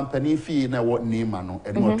say o man pani fee na what name no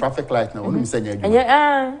and traffic light na wouldn't say nya.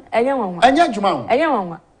 Enya wanwa. Enya juma. Enya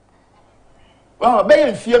wanwa. Well, be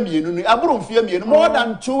mfie mienu ni aburo mfie mienu more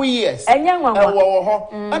than 2 years. Enya wanwa. Ewo ho.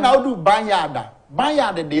 Na odu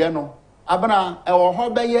banyard de no. Abana ewo ho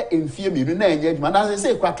be ye mfie mienu na enya juma na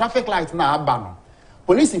say kwa traffic light na aba no.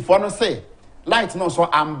 Police for no say light no so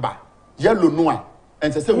amber. Yellow no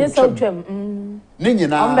and say we twem ni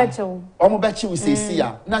nyina omo bechi we say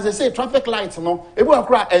ya na say traffic light no e bo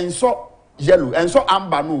akra enso yellow enso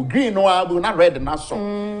amber no green no abu na red na so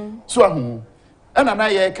so ahu ena na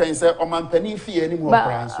ye kan say omampani fie ni mu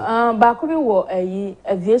okra so ba ko bi wo ayi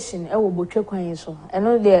aviation e wo botwe kwan so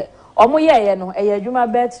eno de omo ye no e adwuma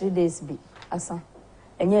be 3 days bi asa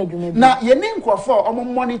enye adwuma bi na ye ni nkofo omo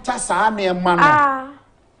monitor saa na e ma no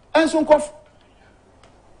enso nkofo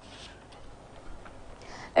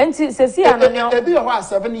enti sesi anonyo ebi ho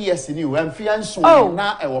 7 years ni o amfia nso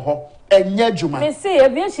na ewo ho enya adwuma me say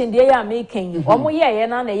aviation de ya making omo ye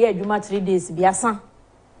na ye adwuma 3 days bi asa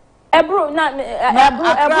ebro na ebro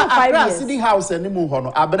 5 years city house ani mu ho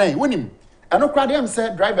no abran wonim eno kwade am say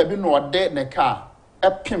driver bi no ode ne car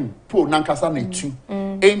epim po nankasa na etu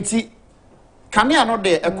enti kanea no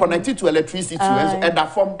de connected to electricity and da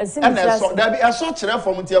form and so there be a so kire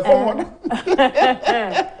form tie form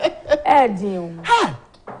ho ha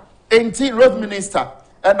enti road minister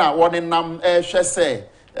na won nam hwe say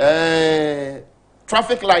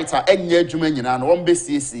traffic light enya adwuma nyina no won be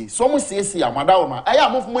CC so mo CC amada wo ma eya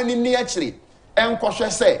amofo mani ni akire enkohwe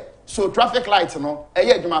say so traffic light no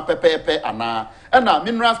eya adwuma pepepe ana na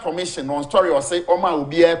minerals commission on story or say o ma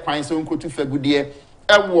obi e kwan so nkotu fagude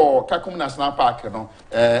ewo Kakum National Park no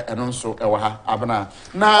eno nso ewo ha abana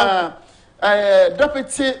na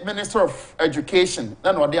Deputy Minister of Education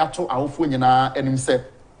na no de ato awofo nyina enim se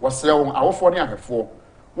wasre won awofo ne ahwefo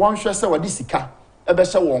won hwe se wadi sika ebe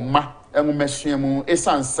hye won ma enwomesua mu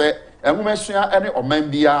esanse enwomesua ene oman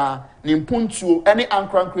bia ni mpuntuo ene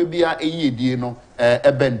ankrankra bia eyedie no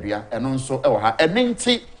ebandua eno nso ewo ha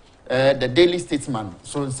enenti the Daily Statesman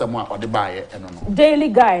so nsemo a ode baaye eno no Daily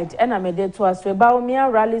Guide ena mede to aswe baomia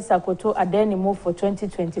rally sakoto adenimo for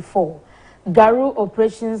 2024 Garu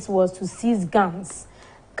operations was to seize guns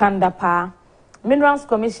Kandapa Minerals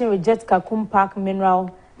Commission rejects Kakum Park mineral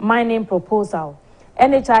mining proposal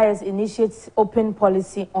NHIS initiates open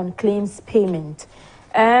policy on claims payment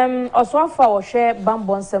Oswafa Oshe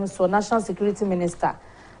Bambonsem so National Security Minister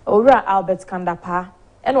Ora Albert Kandapa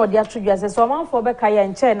and what they are true as so man for Bekaya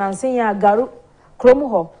and Chen and saying Garu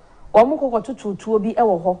Kromuho or Muko to be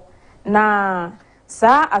ewo na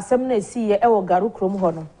sa assembly see ewo Garu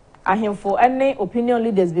Kromuho no for any opinion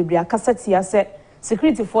leaders be a cassette say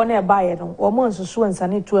security for nearby no or months so and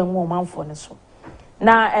sani to and 1 month for so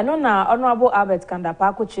na eno na honorable Albert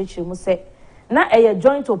Kandapa ko cheche mu say na a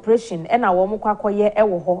joint operation and a woman kwakoye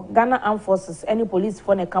ewo Ghana Armed Forces any police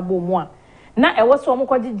for ne kabo mu a na ewo so mo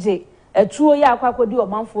kwagye etuo ya akwakodi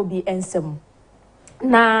omanfo bi ensem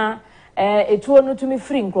na etuo no tumi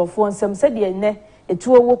free nkrofo ensem se de ne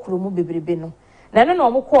etuo wo kromu bebrebe no na no na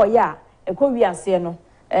omko ya ekowi ase no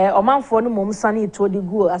omanfo no mom sane etuo de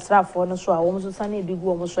gu asrafo no so a wom so sane de gu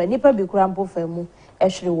wom so nipa bi kura mpo famu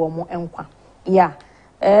ehwere wom enkwa ya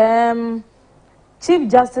Chief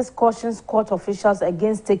Justice cautions court officials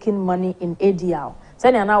against taking money in ADL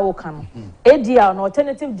Send an hour can. ADR, no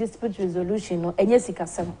alternative dispute resolution, no, and yes,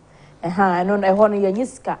 Casam. I know a honor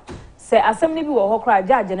Yaniska. Say, assembly will cry,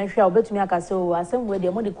 judge, and I shall bet me a castle, assembly the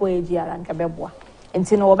Modico ADR and Cabebwa. And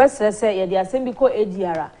Tino Bessa say, the assembly co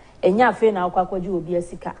ADR, and Yafe now Quacoju will be a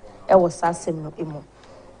sika. I was Sassem no emo.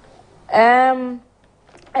 And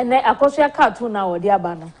then Akosia cartoon now, dear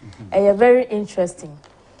Banner. Very interesting.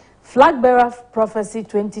 Flag Bearer Prophecy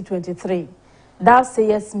 2023. Thou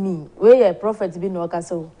sayest me, where a prophet be no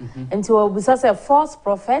castle. And to be such a false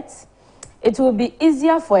prophet, it will be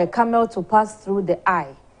easier for a camel to pass through the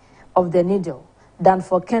eye of the needle than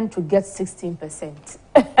for Ken to get 16%.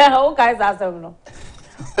 Oh, guys, ask them no.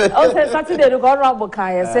 Okay, Saturday the honorable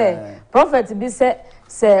can say prophet be say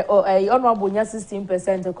honorable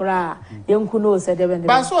 16% kura yenkuno say dem.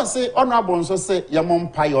 But so say honorable so say your mom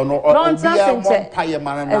pay or no or be a mom pay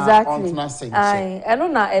man na on na say. Ai eno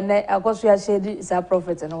na ene akoso ya shedi sa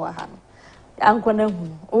prophet no wa ha no. Anko na hu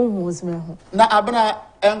ohus me hu. Na abna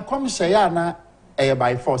enkom hye ya na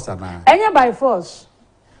by force na. Enya by force.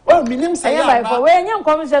 Oh minim say ya by force. We enya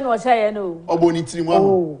enkom hye no hye no. Oboni tirimu.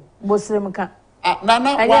 Oh, bosrem ka.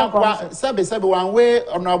 Nana wa sebe one way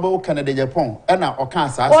honorable Canada Agyapong na oka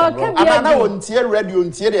asase no ana wontie radio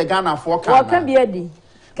ntie de Ghana for kan wa kan bia di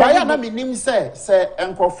why na minim say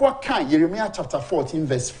enkofo kan Jeremiah chapter 14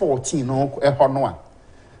 verse 14 no ehɔ no a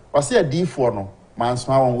wase adifo no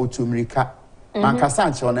manso awon otumrika mankasa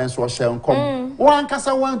anche ona nso hye nkom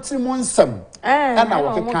wankasa wantimu nsem na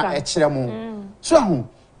wokeka ekyere mu so hu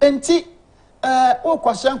enti o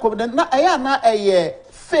kwahye nkom na na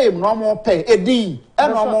fame no more pay edin e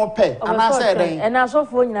no more pay and I say den and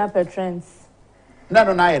asofo nyina pay trends na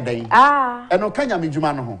no na den e no kanya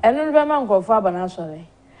medjuma no ho e no be man nkofo abana sore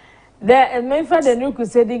the main for the new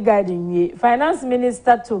crusade guiding finance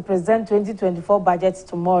minister to present 2024 budget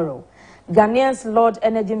tomorrow. Ghanaians laud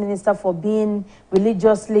energy minister for being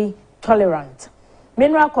religiously tolerant.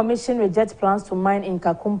 Mineral commission rejects plans to mine in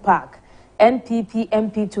Kakum Park. NPP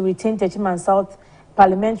MP to retain Techiman South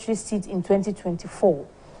parliamentary seat in 2024.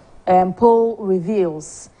 Poll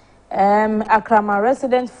reveals. Akrama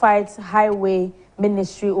resident fights highway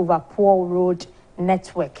ministry over poor road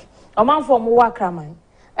network. Oman for more Akrama.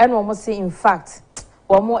 And one must say, in fact,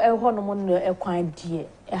 one more elhonomon a quite dear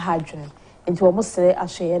a hydrogen. Into almost say a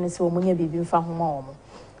share and so many baby from home.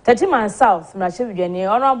 Techiman South, Machivani,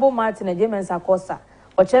 Honorable Martin and James Acosta,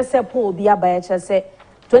 or Chester Poll be a by a Chester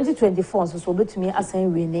 2024, so be to me as a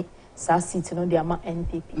winning. Sa seat no dia ma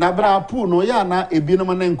NPP na bra pu no ya na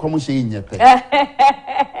ebinom na nkom hye nyepe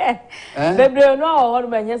bebre no o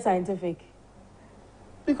manya scientific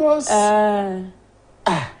because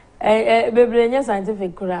bebre nya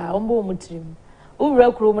scientific kura ombo mutrim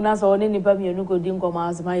uwura kuro na so ne nipa mienu ko di nkoma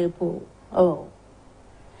azma yepo oh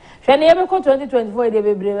hwe ne yebe ko 2024 de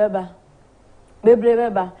bebre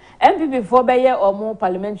beba NPP for be ye omo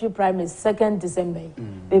parliamentary primaries 2nd December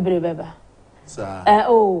bebre beba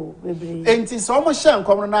baby. Enti so mo hye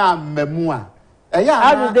nkom na mamu a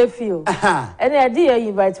how do they feel? And I did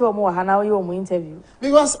invite you more hana you interview.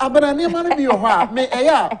 Because abana ne man bi ho me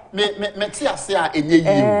ti ase a enye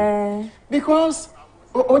yi. Because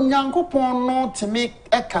onyankopon no timi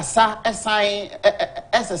ekasa esan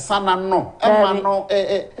esesana no ema no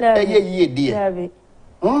ye die.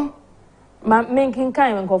 Ma making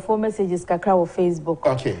kind of for messages kakra on Facebook.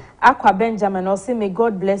 Okay. Aqua Benjamin also may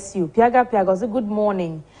God bless you. Piaga say good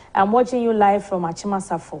morning. I'm watching you live from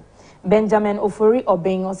Achimasafo. Benjamin Ofori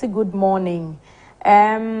Obeng also good morning.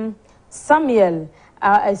 Samuel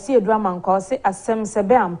I see a drama and call say Asem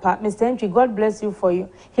Sebe Ampa. Mr. Entry, God bless you for you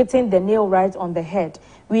hitting the nail right on the head.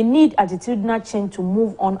 We need attitudinal change to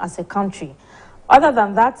move on as a country. Other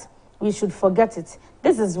than that, we should forget it.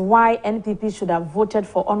 This is why NPP should have voted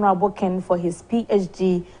for Honorable Ken for his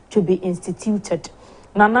PhD to be instituted.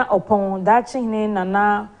 Nana Opon, Dachine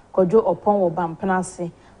Nana Kojo Opon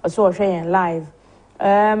Obampanasi, also sharing live.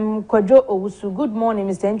 Kojo Owusu, good morning,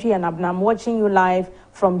 Mr. Entry and Abna. I'm watching you live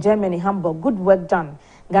from Germany, Hamburg. Good work done.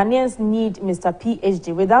 Ghanaians need Mr.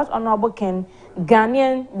 PhD. Without Honorable Ken,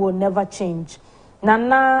 Ghanaian will never change.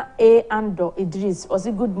 Nana A. Ando Idris,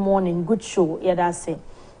 also good morning, good show. Yeah, that's it.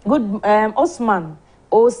 Good, Osman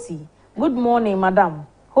OC. Good morning, madam.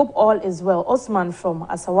 Hope all is well. Osman from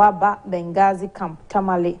Asawaba, Benghazi Camp,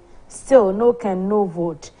 Tamale. Still, no Ken, no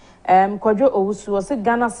vote. Kwadjo Owusu, or say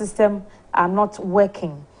Ghana system are not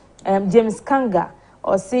working. James Kanga,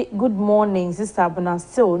 or say good morning, Sister Abuna.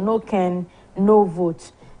 Still, no Ken, no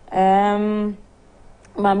vote.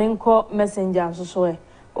 Maminko messenger, so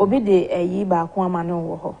obi de yi ba ko amano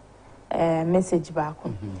wo ho. Message ba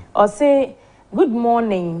ko. Or say good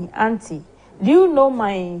morning, auntie. Do you know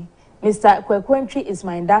my Mr. Kwekwentry is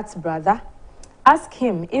my dad's brother? Ask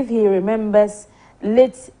him if he remembers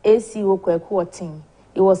late ACO Kwekuotin.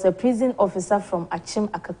 He was a prison officer from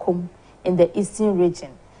Agyapong in the eastern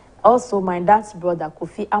region. Also, my dad's brother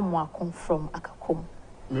Kofi Amwakon from Akafo.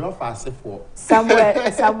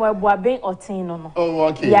 Somewhere Boabing or Tino. Oh,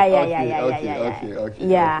 okay.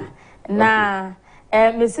 Yeah. Now,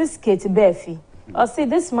 Mrs. Kate Beffy, I'll say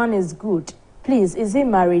this man is good. Please, is he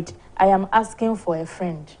married? I am asking for a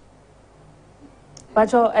friend.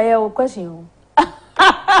 But I have a question.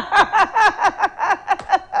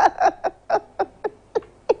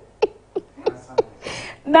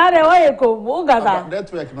 Now the way you go,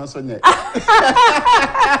 network not so yet.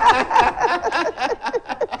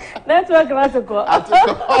 Network article.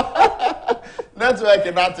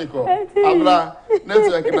 Network article. Abla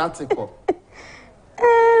network article.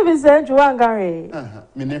 We sent you one carry.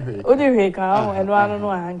 Minehwe. Odi ka and one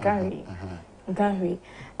no carry. Carry.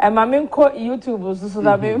 And my main call YouTube so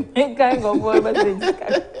that me can go for message.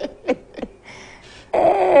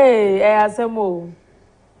 Hey, asemo.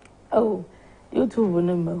 Oh. YouTube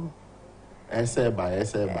number.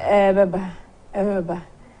 Beba. Beba.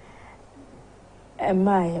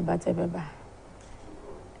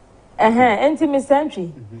 Enti Miss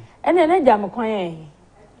Entry. And then jam kwan.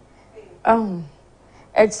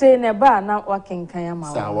 It's say ne ba na working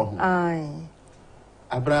kayama. Aye.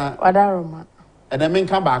 Abra. Wadaroma. And then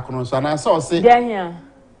come back no so na so say. There here.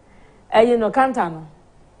 You know kanta no.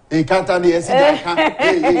 Kanta de esi da kan.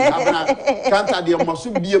 Abra kanta de mo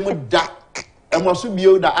so bie mu da. And was to be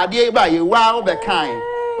that idea by you, wow, the kind.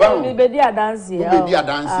 Well, maybe a dance here. Maybe a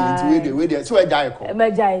dance into the so a diaco.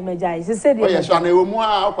 Majai. She said, yes, one a woman,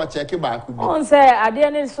 I'll check it back. On say, I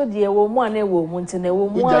didn't so dear woman, a woman, and a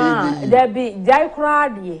woman. There be Jai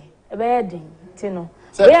crowd, a wedding, Tino.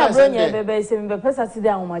 We are bringing a baby, saying the person sit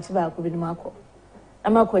down much back with Marco.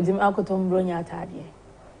 I'm a quadim alcotom bronya tardy.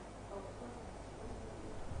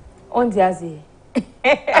 On the Azzy.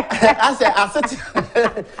 I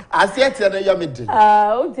said, to the Yamid. I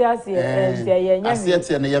said,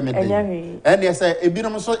 to the Yamid. And yes, a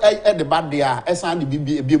binum so at the bad day, as I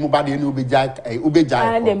be mobile and Ubejai,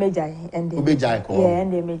 and the Majai, and Ubejai,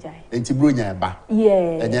 and the Majai. And Tibrunia,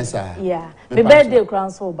 yeah, and yes, sir. Yeah, the birthday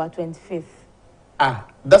crowns over 25th. Ah,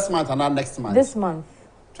 this month and not next month. This month,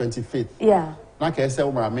 25th. Yeah. Like I said,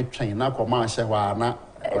 I make train, now come on, Shawana.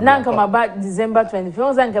 Nankama about December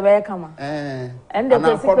 25th, and come. And the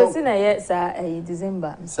person yes, sir,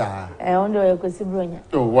 December. Sir, I only a Cosibronia.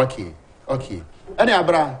 Oh, okay. Any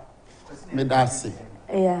abra, me that's it.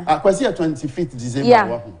 Yeah. I was here 25th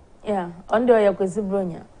December. Yeah, under a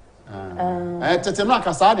Cosibronia. Tetema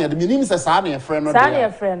Casania, the meaning is a Sania friend.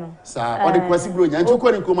 Sania friend. Sir, or the Cosibronia, and you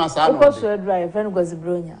couldn't come as I was drive, friend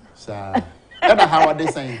Cosibronia. Sir, and how are they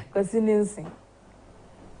saying? Cosininsi.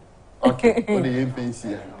 Okay, what do you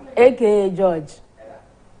fancy? AKA George.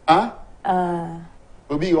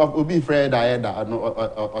 Obi Fred, I had that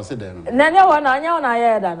or said then. Nanya one, I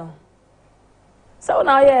had that. So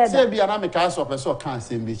now, yeah, say be an amicus of a so can't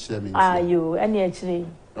say beach. Are you any actually?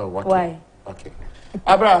 Oh, what? Why? Okay.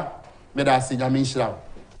 Abra, me da si jamin shraw.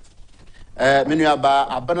 Menu aba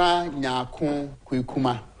abana nyako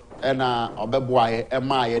kwekuma na obeboaye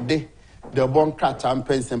ema ye de the bon krata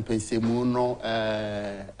mpense mu no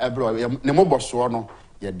ebro ne moboso no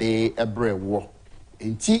ye de ebre wo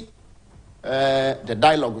enti the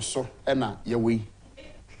dialogue so na ye we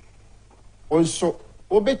onso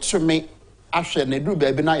obetumi ahwe ne du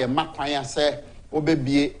ba bi na ye makwan ya se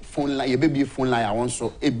obebie phone line ye bebie phone line a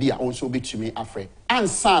wonso ebia onso obetumi afre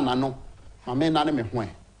ansa na no ma me na ne me ho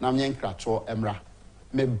na me nkrato emra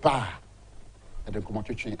me ba e de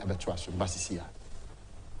komotwetwe ebeto aso basisi ya.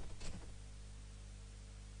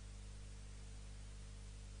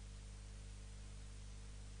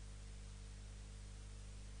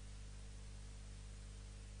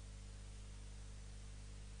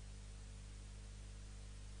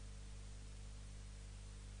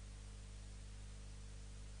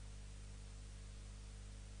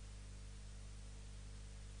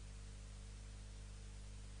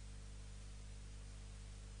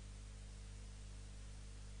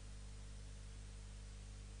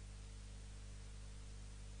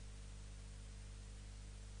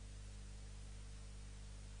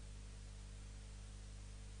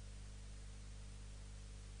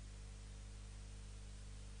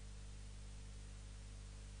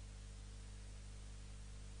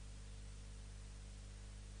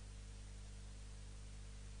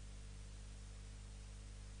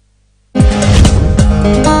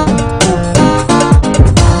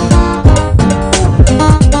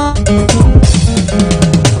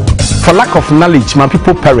 For lack of knowledge, my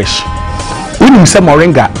people perish. Unim se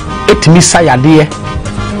moringa, etimi sayade.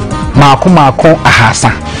 maako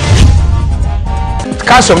ahasa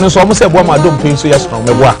calcium no so almost say boa ma dom pin so yes from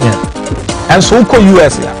meboa and so ko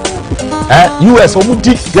US US omu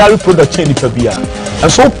di dairy product chain nipa bia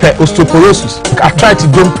and so pe osteoporosis I try to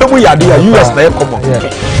dom pemu yade ya US na e common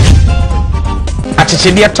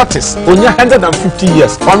achichede tortoise onya 150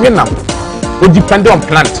 years onwenam o depend on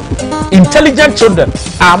plant. Intelligent children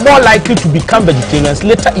are more likely to become vegetarians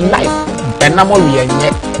later in life than normal we.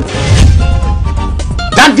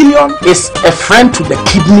 Dandelion is a friend to the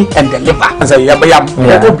kidney and the liver. As a yabaya,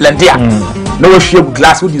 blend here. No share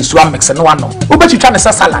glass with the swam mix and no one. Who bet you try to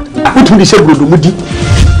say salad? I put the shade with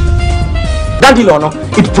Dandelion,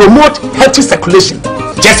 it promotes healthy circulation.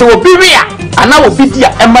 Just will be rare, and now will be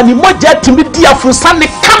there. And money more jet to be there from Sunday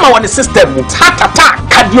come on the system. Heart attack,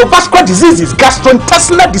 cardiovascular diseases,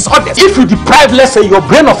 gastrointestinal disorders. If you deprive, let's say, your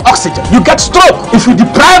brain of oxygen, you get stroke. If you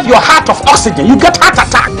deprive your heart of oxygen, you get heart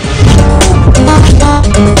attack.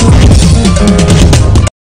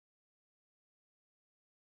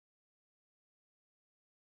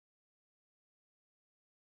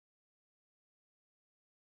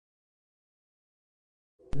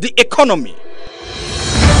 The economy,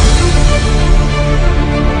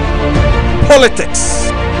 politics,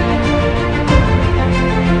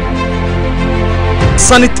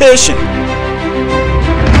 sanitation,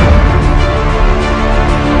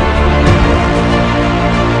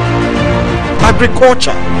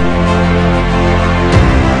 agriculture,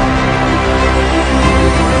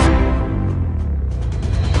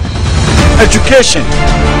 education,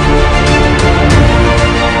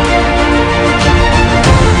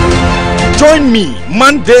 join me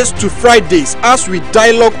Mondays to Fridays as we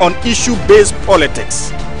dialogue on issue-based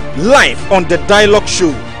politics, live on the Dialogue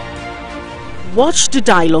Show. Watch the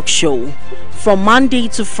Dialogue Show from Monday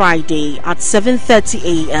to Friday at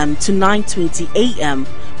 7:30 a.m. to 9:20 a.m.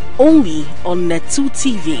 only on Net2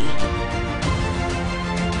 TV.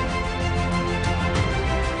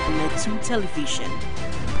 Net2 Television,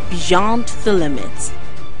 beyond the limits.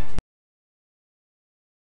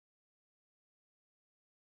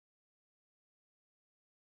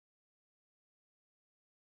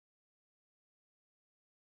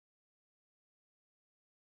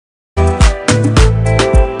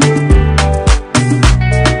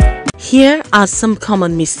 Here are some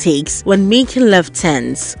common mistakes when making left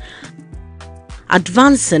turns.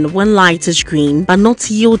 Advancing when light is green but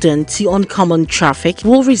not yielding to oncoming traffic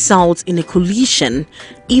will result in a collision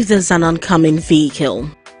if there's an oncoming vehicle.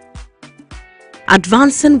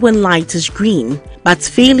 Advancing when light is green but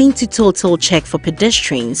failing to total check for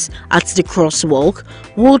pedestrians at the crosswalk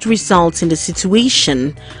would result in the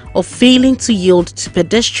situation of failing to yield to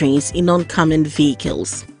pedestrians in oncoming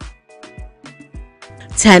vehicles.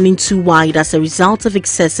 Turning too wide as a result of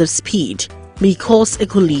excessive speed may cause a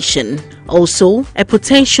collision. Also, a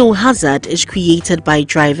potential hazard is created by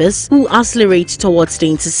drivers who accelerate towards the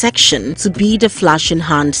intersection to be the flashing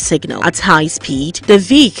hand signal. At high speed, the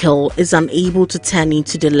vehicle is unable to turn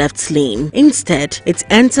into the left lane. Instead, it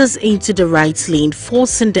enters into the right lane,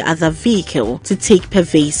 forcing the other vehicle to take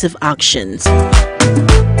pervasive actions.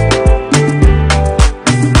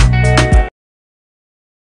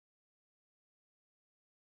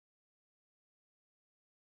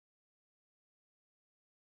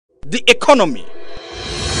 The economy,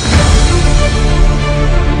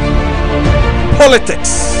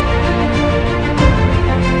 politics,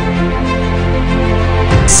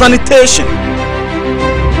 sanitation,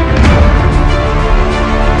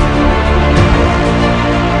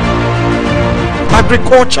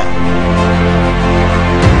 agriculture,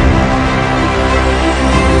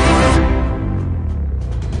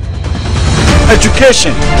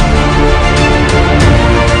 education,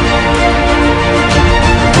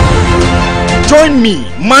 join me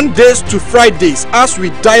Mondays to Fridays as we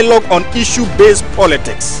dialogue on issue-based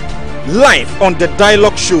politics, live on the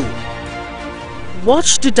Dialogue Show.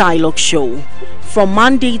 Watch the Dialogue Show from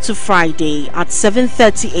Monday to Friday at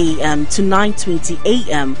 7:30 a.m. to 9:20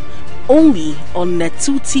 a.m. only on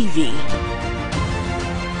Net2 TV.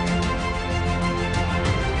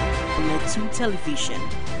 Net2 Television,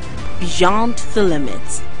 beyond the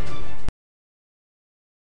limits.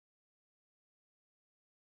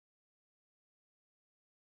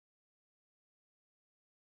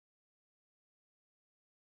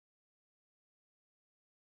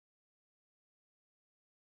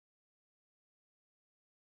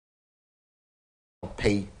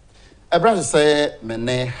 Pay. A branch say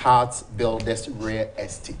many heart builders real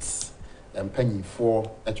estates and penny for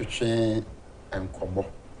a chain and combo.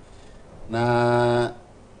 Na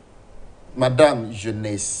Madame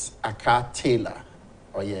Jeunesse Aka Taylor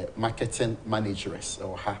or ye marketing manageress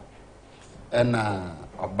or her. and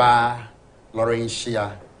Oba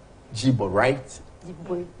Laurentia Jibo, right?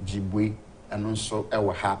 Jibwe, and also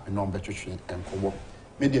our happy non betray and Kobo.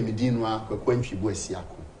 Media Medina, Quenchi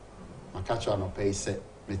Buesiaco. My catcher no pay set,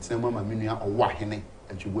 Metzema Minia or Wahine,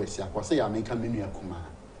 and Chibuesiaco. Say I make a Minia Kuma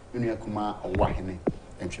or Wahine,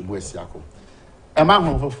 and Chibuesiaco. Am I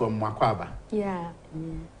home from Makwaba? Yeah.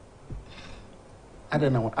 I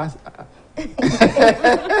don't know.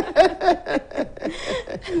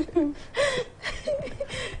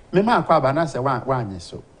 Me ma Makwaba, na say one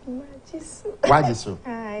so. Why so?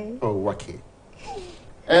 Oh, okay.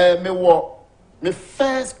 Me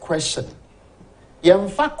first question.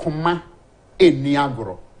 Yemfa koma eni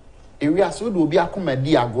agoro. Ewi aso do obi akoma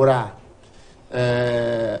di agoro a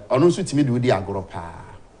ono nso timi do di agoro pa.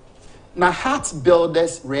 Na Heart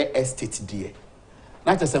Builders Real Estate die.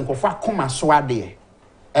 Na chese nkofo akoma so ade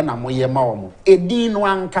e na moye ma omo. Edin no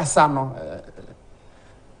ankasa no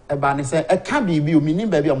ba ne se e ka bibi o mini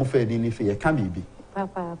ba bi o mo fa edin ni fe e ka bibi.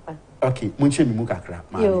 Papa. Okay, munche mi mu kakra.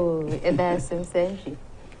 Yo, that's some century.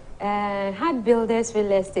 Heart Builders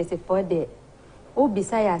Real Estate for the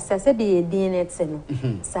Obisaya says the edin etno.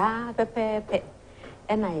 Sa pepe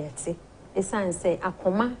ena yete. Esan say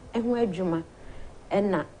akoma ehu adwuma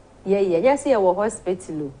ena ye say wo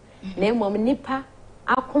hospital na mom nipa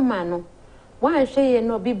akoma no wan hwe ye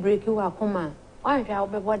no bi break wo akoma wan hwe wo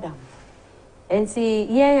bebodam enti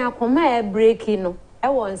ye akoma e break no e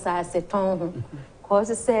won sa aseton ho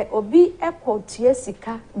cause say obi ekotie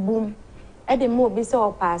sika boom e de mo obi say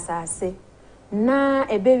opa asase na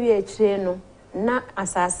ebewi akire no na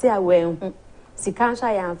asase a wenhu sika nso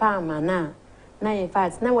ya mfa amana na in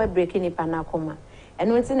fact na we breaking nipa na akoma and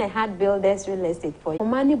what's in a Heart Builders Real Estate for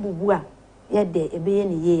money bubu a ye de ebe ye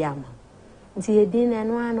ni ye ama nti ye din na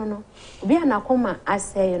no ano no obi anakoma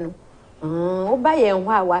asey no oba ye ho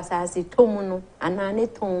a wasase tomu no ana ne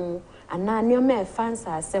tomu ana ne o me fans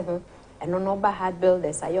ase ho eno no ba Heart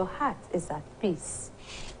Builders your heart is at peace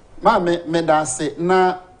ma me da se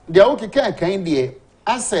na de o keke kan de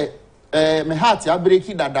ase me heart ya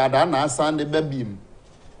breaki dadada na asande babim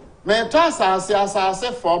me toss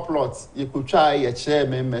asase 4 plots ye kutwa ye kire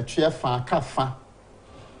me twe fa ka fa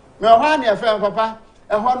me ho an ye fe papa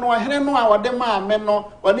e ho no hene no a wode ma me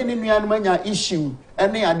no wode ni nua no manya issue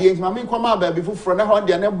ene ade ntima me nkoma ba bi fufuro ne ho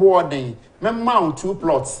de ne boarding me mount 2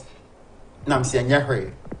 plots nam se nya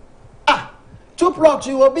hwe 2 plots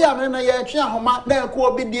you obi a me na ye twe ahoma na ko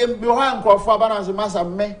obi die bi ho ankofo balance masa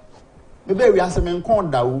me be wi ase me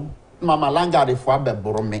nkon dawo mama langade fo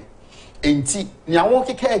abeboro me enti ni awon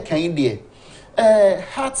keke kan de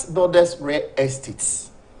Heart Builders Real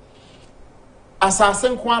Estates asase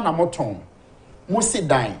nko na moton musi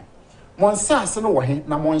dan mon sase no wo he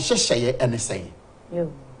na mon hyehyeye ene sen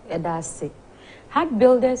yo e da se Heart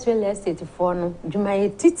Builders Real Estate for no dwuma ye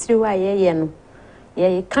titiri wa ye no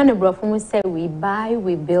ye kan brofo mu say we buy,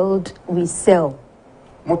 we build, we sell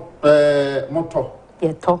moton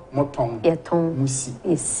musi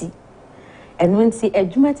esi enu nti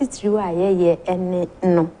adwuma titiri wa ye ene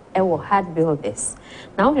no e wo Heart Builders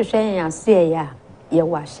na wo hwehwe yan aso ye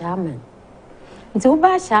wa shaman nti wo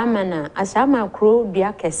ba shaman a ashama kro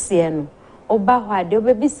dua kese no wo ba ho ade wo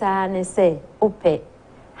bebisa ne say ope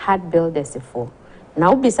Heart Builders for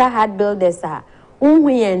na wo bisa Heart Builders a unhu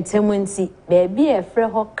ye ntemu nti beebi e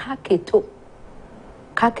frɛ ho kaketo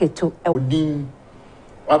odin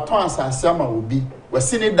waton asase ama obi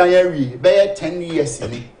wasini dan awie be 10 years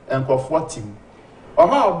ni enkofo tim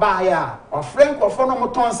oha oba ya ofre enkofo no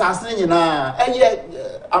moton asase nyina eye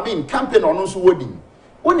campaign ono so wodin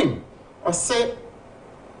wonim ose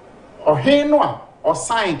ohen no a o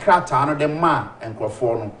sign krata no de ma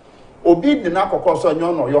enkofo no obi di na kokko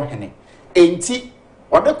nyo no yo hene enti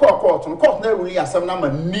ode court na ruli asem na ma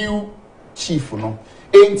new chief no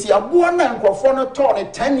enti abo na enkofo no to ne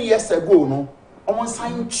 10 years ago no omo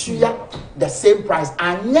sign tua the same price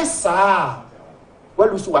anya saa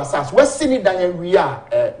walusu wasas wasini dan awie a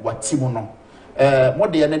watimo no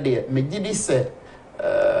mode ne de megidi se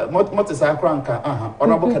motesa kranka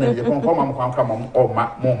honorable Kennedy kon ko mam kwanka mam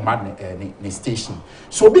ma ne station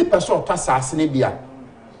so be person to asase ne bia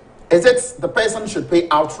is it the person should pay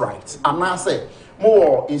outright and I say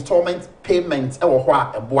more installment payment e wo ho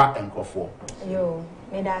a eboa enkofo yo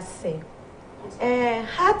me da say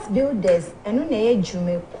Heart Builders enu na ye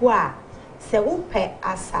dwumeku a se wo pe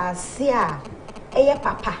asase a eye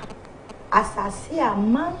papa asase a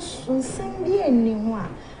mansun sembi eni ho a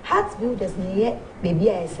Heart Builders ne ye bebi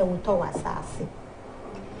a se wo to wasase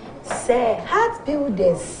se Heart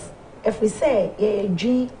Builders if we say ye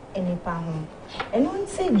dwi enipa ho enu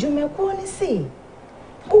nse dwumeku ni se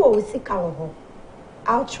wo sika wo ho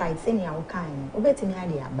outright se ni awo kan obetimi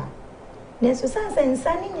ade aba Neso sansa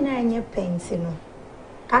nsani nyina enye penti no.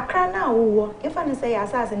 Kakra na wo, if I say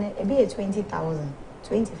asase ne e be 20,000,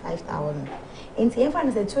 25,000. Enti if I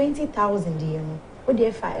say 20,000 die no, wo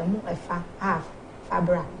de fa emu efa half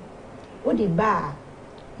fabra. Wo de ba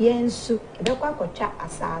yensu e be kwa akotwa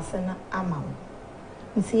asase na ama wo.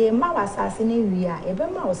 Nti e ma wasase ne wi a e be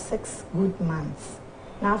ma wo 6 good months.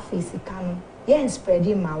 Na face kan yen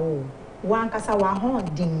spreadi ma wo. Wan kasa wa hon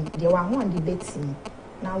din, de wa hon di betim.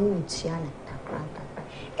 Na wo tia na kakra.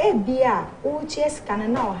 Ebia o chess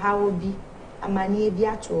kan na o ha obi amani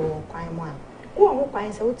ebia to kwan mo a wo ho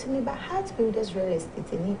kwan se otimi ba heart builders real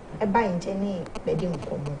estate ni e ba nche ni be di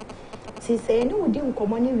nkomo si se ni wo di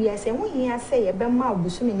nkomo ni wi se wo hia se ye be ma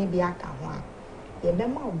obusumi ni bi aka ho a ye be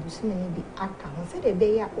ma obusumi ni bi aka ho se de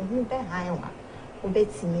be ya o hu be han wa o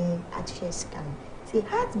betimi a chess kan si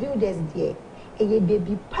heart builders there e ye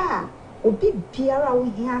baby pa obi biara wo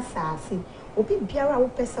hia asase obi biara wo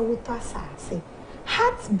pesa wo to asase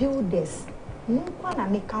heart builders no na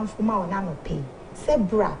me kan fuma ona no pay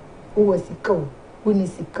sebra wo wasiko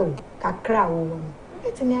unisiko kakra wo no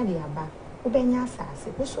etimi ade aba wo benya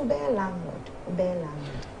asase wo so be landlord wo be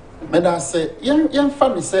landlord me da say yen fa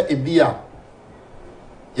me say ebia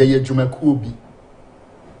ye dwumakuo bi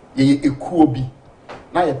ye ekuo bi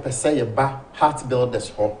na ye pese ye ba heart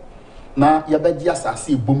builders ho na ye be di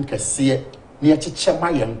asase ebom kese na ye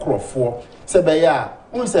chichema ye nkrofo se be ya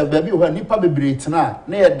unse baby ho nipa bebre tena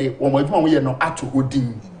na ye de wo madwuma wo ye no ato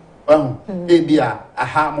hodin ebia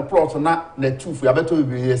aha mo plot na net 2 fu ya beto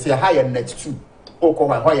bebre se aha ye net 2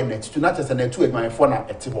 okọ ho ye net 2 na chese net 2 adwumayefo na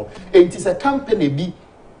etebo enti se company bi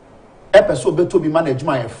epeso beto bi ma na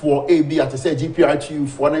adwumayefo ebia te se GPRTU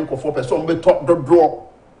fo na nkofo peso mo beto dodro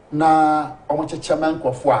na omo chechema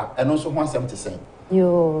nkofo a eno so ho asem te sen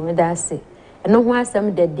yo me da se eno ho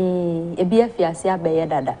asem de din ebi afiase abeye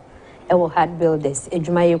dada ewo hard builders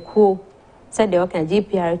edwumayekuo said the okay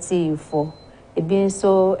GPRT for ebi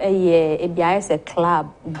so ebi is a club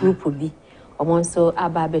group bi omo so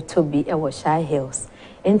aba beto bi ewo Shy Hills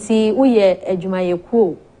enti wo ye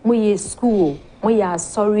edwumayekuo mo ye school mo ya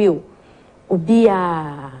sorry o obi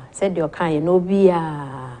a said the okay no obi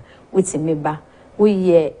a witimi ba wo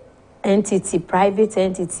ye entity private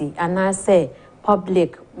entity and I say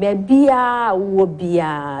public bia wo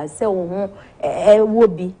bia se wo wo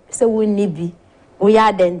bi se wo ni bi wo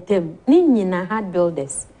ya dentem ni nyina hard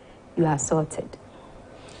builders you are sorted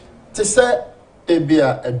te se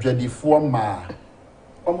ebia adwadifo ma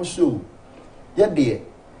omo show ye de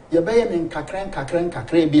ye be ye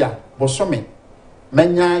nkakran bia bosome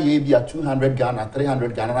menya ye bia 200 Ghana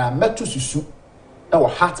 300 Ghana na metu susu e wo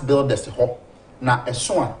heart builders ho na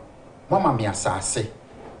eso a mama me asase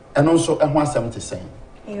eno nso ho asem te sen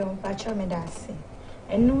yo pacho me da se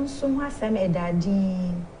eno nso ho asem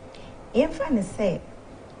edadin yemfa ne se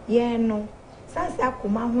ye no sanse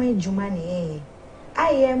akoma ho adwuma ne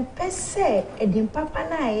ayem pese edim papa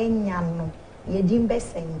na anya no yedim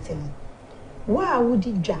besente wa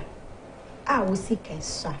wudi dwa a wo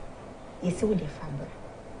sikesa yesi wo de fabra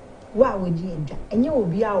wa wudi dwa enye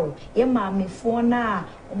obi a wo ye maamefo na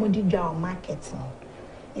omodi dwa o market no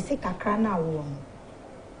yesi kakra na wo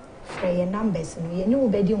free numbers no ye ni wo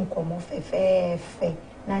bedi nkomo fefefe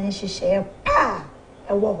na nye hihye pa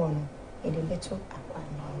ewo ho no ye de beto akwa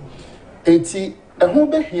no enti eho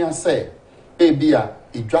behia se ebia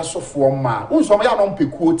edwasofo ma unso ya no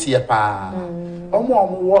mpekuo tie pa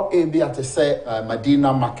omo wo ebia te se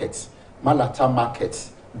Madina market Malata market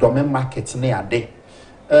Dome market ne ade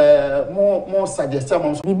mo suggest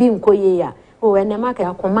mo bibi nkoye ya o ene market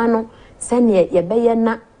akoma no sene ye beye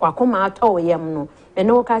na wakoma ato yem no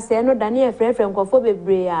ene wo ka se no Daniel frefre nkofo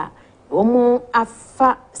bebre a omo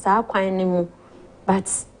afa saa kwan ne mu but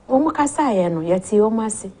omo kasa ye no yeti omo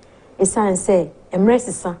ase esan se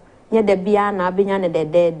emresisa ye de bia na abenya ne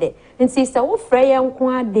de nti se wo frɛ ye nko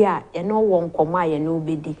ade a ye no wo nkomo a ye no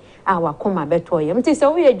obedi a wakoma beto yem nti se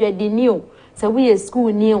wo ye dwadini o se wo ye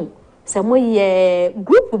school ni o se mo ye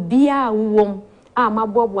group bia wom a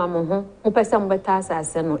mabobo amho mo pese mo beta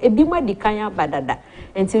asase no ebi mo adikan abadada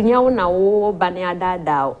nti nya wo na wo ba ne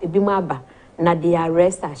adada ebi mo aba na they are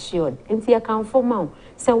rest assured nti ye kan forma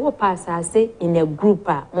se wo pass asase in a group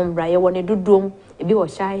a mo mbra ye woni dudom ebi wo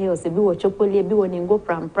Shy Hills ebi wo Chopoli ebi wo Ningo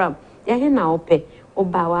pram ye he na ope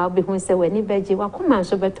oba wa obi hu se wani beji wa koma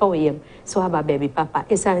so beto yem so aba baby papa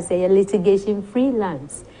esan say litigation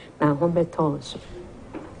freelance na ho beto so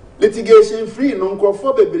litigation free no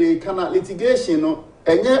nkofo bebre kana litigation no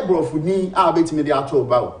enye brofuni a betimi de ato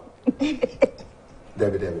ba o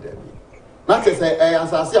David na se say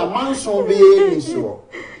asase a manson be ni so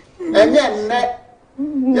enye nne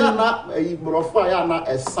ya na brofo ya na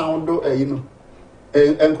e sound no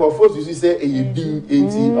and Crawford, you say, a being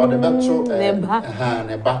 80 or the battle,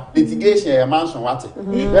 never litigation, a mansion, what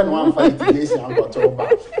then one for litigation, and got over.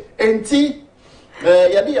 And tea,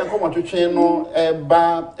 Yadi and come to train no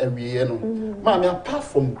bar every year. Mammy, apart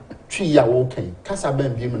from 3 year walking,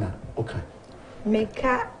 Casaben Bimina, okay. Make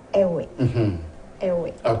her away.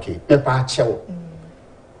 Away. Okay, Peppa Chow.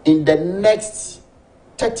 In the next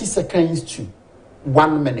 30 seconds to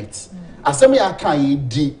 1 minute, Assembly Akai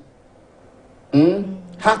D.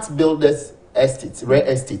 Heart Builders Estates, Rare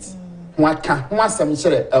Estates. What can one some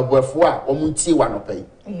share a wherefore or muti one of pay?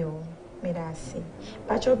 You, may I say.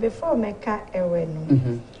 But before Mecca away,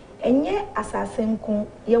 and yet, assassin,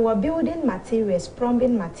 you were building materials,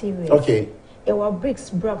 plumbing materials. Okay. You were bricks,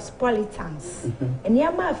 blocks, polytanks. And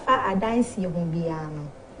Yama far a dance you won't be ano.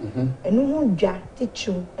 And no jack, teach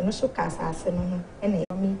you, and also cast assassin, and me,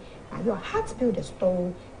 and your heart build a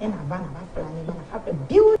stove, and a van of planning, but a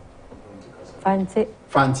build. Fancy.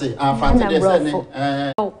 Fancy. A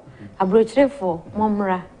brochure for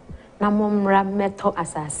Momra, Namomra metal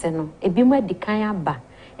assassin. A bima de Kayaba,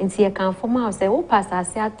 and see a can form out say, oh, pass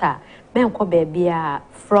Asiata, Menko baby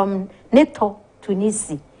from Neto to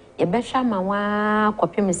Nisi. Ye besha mawa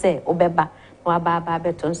copy me say, Obeba, or Baba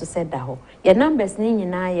Beton said that ho. Your numbers name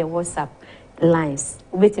na your WhatsApp lines.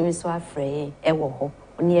 Ubeti me so afraid, ewo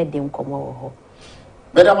near dim come ho.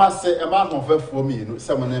 Madam, I say a man of for me,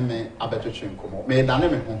 someone may a better train come. May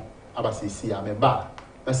done me home, Abassi, I'm a bar,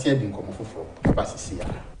 but see didn't come for Abassi.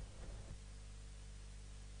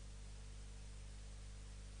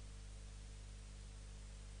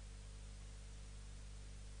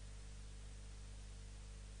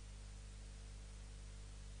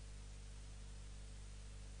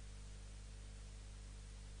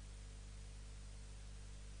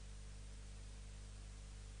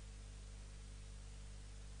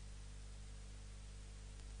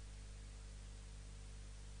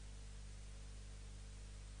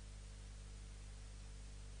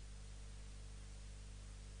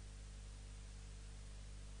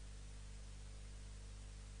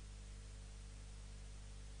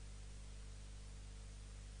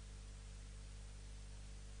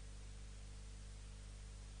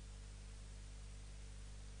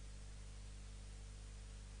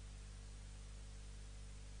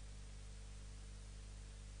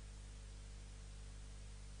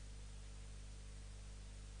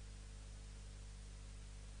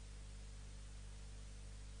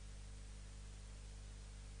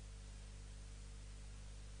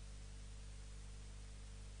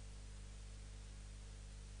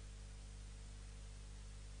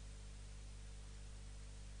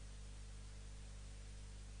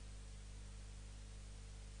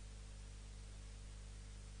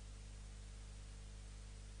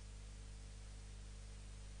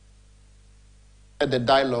 The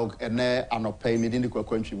dialogue and an opay me in the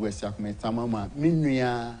country West Yakme Tamama,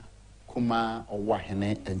 Minia Kuma or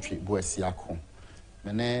Wahene entry West Yakum.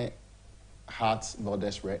 Mene Heart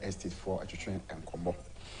Borders Rare Estate for a train and combo.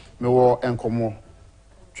 Me war and combo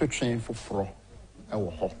train for fro.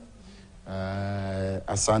 Ewo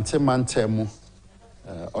Asante Mantemu,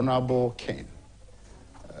 Honorable Ken.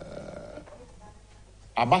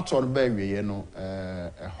 Abaton Berry, you know,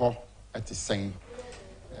 a ho at the same.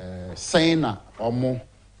 Saying na omo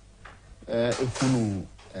efunu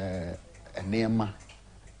enema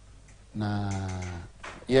na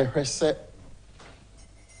ye hwese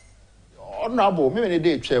honorable me ne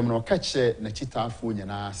dey twem no ka kire na chitafo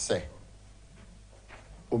nyina se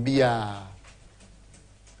obia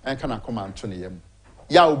enka na command ne yam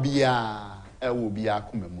ya obia ewo obia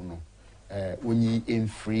komemu no onyi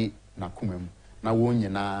emfiri na komemu na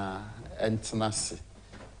wonyina entena se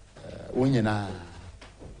wonyina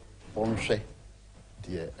Bonche,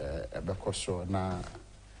 dear Abacoso, na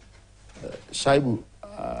Shaibu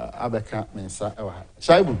Abeka Mensa,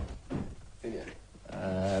 Shaibu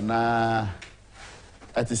na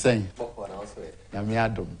at the same.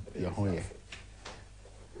 Yamiadum, your home.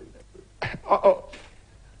 Oh,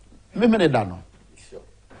 Mimedano,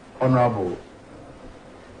 Honorable,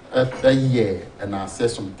 a year and I say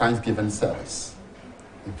some Thanksgiving service.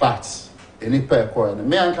 In fact, any pair coin,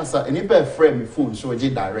 me and Cassa, any pair frame me phone so a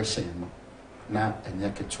direction na and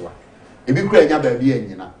yaketwa. If you create your baby, and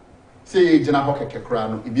you say, Jana Hocker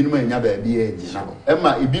crown, if you know your baby,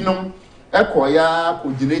 Emma, if you know, Equia,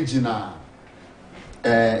 Kujina,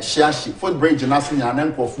 Shashi, footbridge, and asking an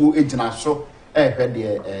uncle full agent, I saw a head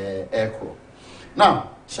aircrow.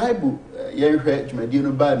 Now, Shaibu, you heard me, you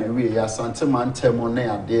know, by the way, ya Santaman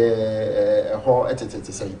Temone, dear, hall at it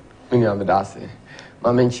to say.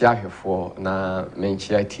 Ma menchia hwefo na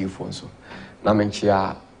menchia tifo nso na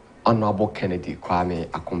menchia Honorable Kennedy Kwame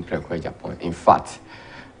Akompreko Agyapong. In fact,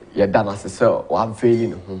 you done as a sir, one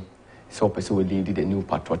failing home. So, person will lead the new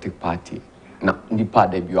patriotic party. Now, the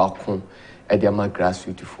part that you are con at the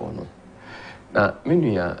grassroots for no. Now,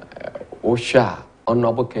 many Osha,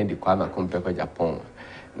 Honorable Kennedy Kwame Akompreko Agyapong.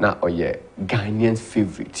 Now, or ye Ghanaian's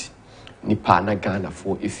favorite. Nipa na Ghana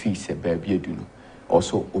for a fee, say, baby, do no.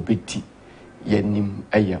 Also, obeti, ye nim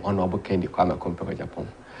a Honorable Kennedy Kwame Akompreko Agyapong.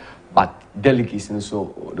 But delegates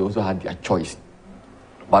so they also had their choice.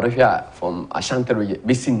 But if you are from Ashanti,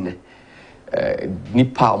 Basin,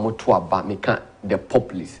 Nipa Motua Bamika, the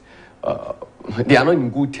populace, they are not in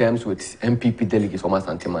good terms with MPP delegates or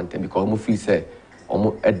Santimante because Mufi say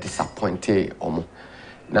almost disappointed.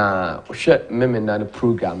 Now, share the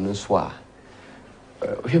program no swar.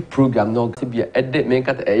 Program no to be a day make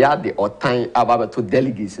at a yard or time about to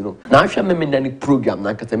delegates, you know. Now, share the program,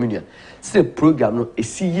 na Cataminia. Say program no a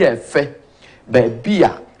see fair by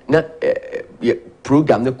beer, not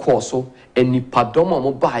program the course, any padoma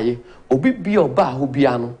mobile, obi be or bar who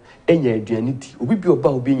biano, any identity, obi be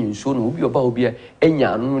about being shown, obi about beer, any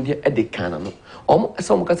at the canon.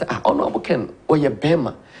 Some can say, honorable Ken, or your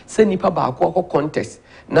bema, send nipa ba contest.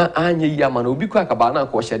 Na anye yama no obi kwa ka na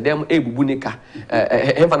ko hyedem ebubunika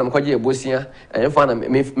emfa na mkwaje ebosia emfa na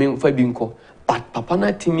me mfa bi nko but papa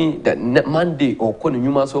na timi that Monday or ko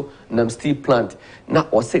nyuma so na steel plant na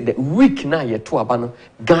o say the week na ye to aba no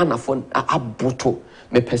Ghana fo aboto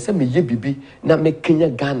me pese me ye bibi na me Kenya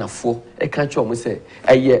Ghana fo e kan che o mo say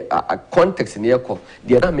eye context ne yeko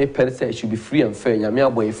the na me pese say it should be free and fair nyame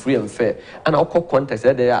aboy free and fair and I call context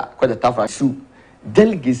there ya kwa the tafra shoe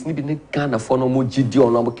delegates ni bi ne Ghana for no mo gidi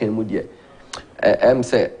Honorable Ken mu de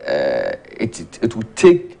say it will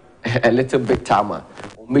take a little bit time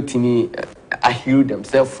metini heal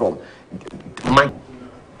themselves from my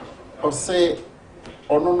or say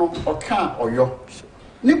no oka oyo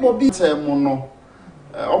ni bobi temo no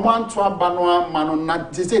omanto abano mano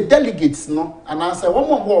na say delegates no and I say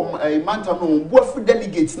one manta no boafu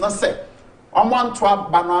delegates no say omanto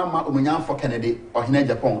abano ma omunyan for Kennedy or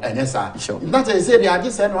Agyapong and yes sure that say they are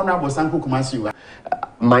just saying Honorable Sanku Kumasi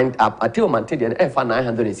mind up until maintain the FR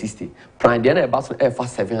 960 prime the about FR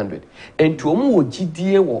 700 and to omo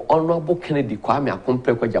GDA or Honorable Kennedy Kwame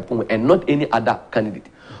Akompreko Agyapong and not any other candidate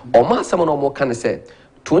or ma someone or more can say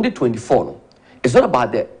 2024 no it's not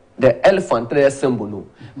about the elephant there symbol no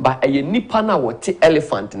but a nipa na what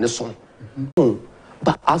elephant in the song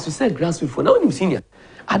but as you said grassroots for now you senior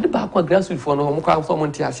I the back grassroots for no more come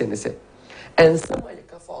someone to say and someone you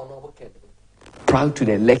can for Honorable Kennedy prior to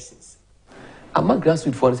the elections I'm a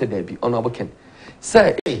grassroots for said there be Honorable Ken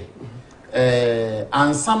say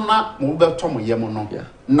ansana mo be to mo yemo no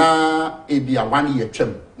na e bia 1 year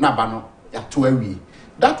twem na ba no ya to awie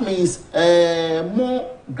that means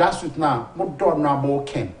mo grassroots na mo do Honorable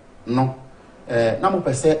Ken no na mo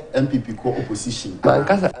pese MPP ko opposition man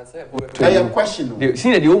kasa answer question the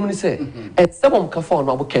senior the woman say et some ka for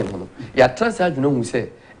Honorable Ken no ya transfer no who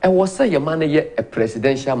say I was say your man a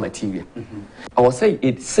presidential material. I was say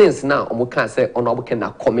it since now we can say Honorable Ken na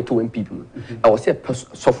commit to MPP. I was say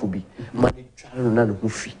sofubi man na no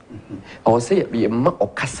fi. I was say ye ma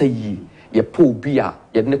okasa yi ye Paul bia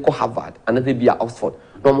ye ne ko Harvard another bia Oxford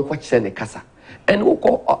no mo ko kire ne kasa. And we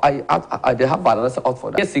go I they have balance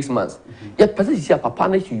Oxford. Yes 6 months. Yet person see papa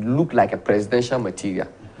na you look like a presidential material.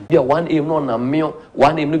 Yeah, 1 aim no na me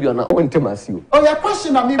 1 aim no be on intimacy. Oh, your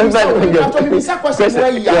question na me be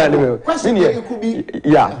question it could be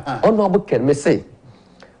yeah. Honorable Ken me say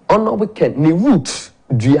Honorable Ken ni root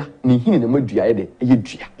dua ni hini na madua ye de ye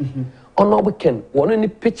dua. Honorable Ken one any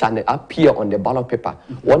picture na appear on the ballot paper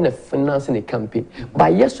one the financing the campaign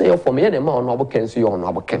but yes so for me na Honorable Ken so your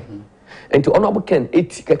Honorable Ken and to Honorable Ken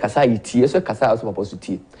 8 kasa yitie so kasa so papa so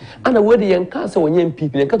tie ana we de yen ka say wonye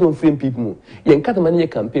MPP yen ka to free MPP mu yen ka to mane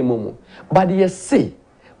campaign mu but yes say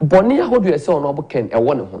boni ahodo ye say Honorable Ken e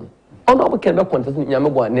won ho Honorable Ken be contest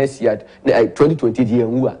nyame bo next year 2020 di yen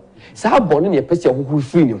wu a sa boni ne pese ho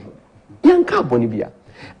free ni ho yen ka boni bia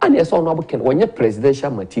ana yes Honorable Ken wonye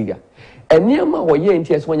presidential material eniema wo ye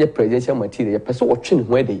ntia so wonye presidential material ye pese wo twe ne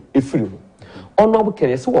ho e dey e free ho Honorable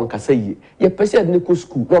Ken so won kasa yi ye pese de ko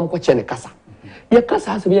school no mko che ne kasa ye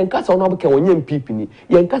kasa se ye kasa Honorable Ken wonye MPP ni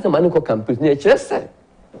ye kasa mane ko campaign ni e kire se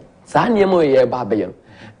sa niemo ye ba be ye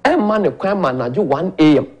e ma ne kwan ma na jo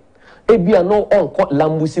 1 am e bia no onko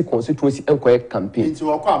Lambusi constituency enko campaign nti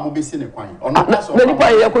wo ko amobesi ne kwan ono kasa na nipa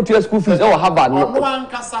ye ko to school fees e wo Harvard no ono an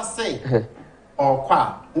kasa se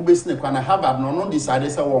okwa mobesi ne kwan na Harvard no no decide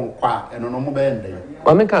se won kwa eno no mo be ende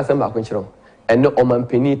ma me kan se ba ko nkire eno o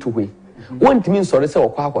mampani to hwe want mean sorry say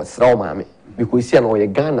okwa akosra o maame because see no ye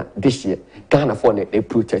Ghana this year Ghana for a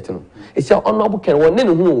protect no it's your honorable Ken one ne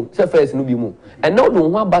hu say first no bi mu and now do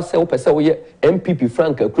ho aba say wo pese wo ye MPP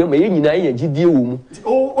Frank Akure ma ye nyina ye gidie wo mu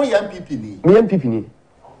o ye MPP ni me MPP ni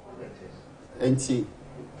enti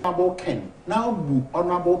honorable Ken now bu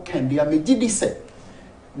honorable Ken dia me gidi say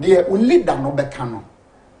de o leader no beka no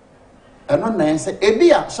eno na say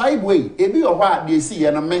ebi a Shaibu ebi o ho a de si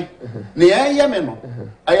ye no me ne ye me no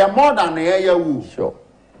aya more than ne ye wu sure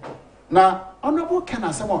na honorable Ken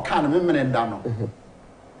asem o kan me mene da no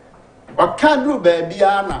o kan do baby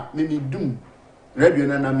na me dum radio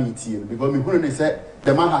na me tie because me hunu ne say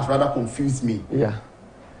the man has rather confused me yeah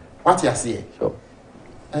what you say sure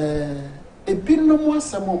ebi no mo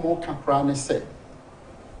asem o mo ka kra ne say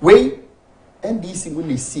we NDC mu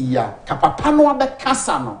ne si ya kapapa no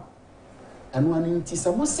abekasa no eno ani nti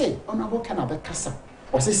se mo say honorable Ken abekasa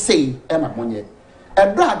o say e na monye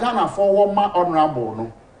edra Ghana for wo ma honorable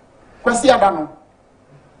no kwasi ada no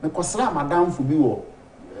me kosra madam fu bi wo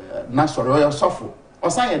na sori o sofo o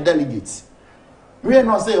san ye delegate we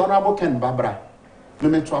no say honorable Ken babra me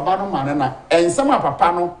meto aba no ma na ensem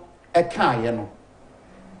papa no e kan ye no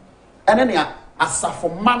ene ne asafo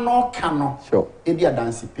ma no ka no sure e bia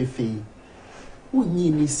dance pefe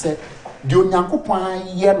unyi ni se de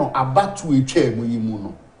onyankopon ye no abatu etwa mu yi mu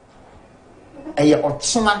no eye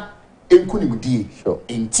ochena enkunimdie sure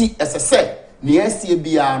enti esese ne asie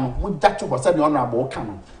bia no mo jacho ho se ne honorable ka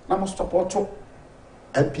no na mo support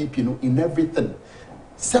MPP no in everything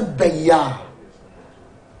se beya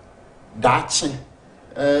dachi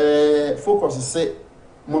focus say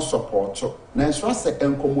mo support na so se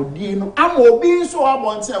enkomodie no ama obi so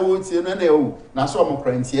abonte a wotie no na ewu na so mo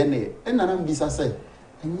krantie ne na na mbisa say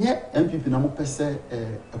enye MPP na mo pese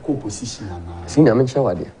opposition na senior men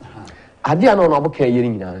shawade ade ana no aboka yeri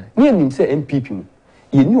nyina ne nim say MPP no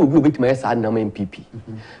ye ni obi obetima yesa na MPP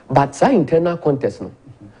but that internal contest no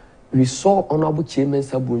we saw honorable chairman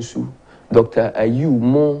Sabunsu Dr. Ayu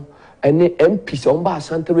Mo and MPs on ba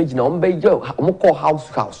Ashanti region on be call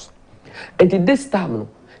house and at this time no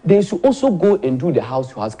they should also go and do the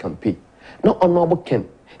house campaign now honorable Ken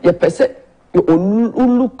you person you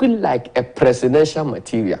looking like a presidential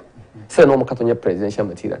material say no makatonya presidential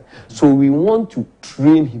material so we want to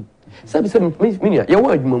train him say me ya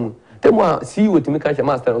wa adwuma mu temo CEO timi kan che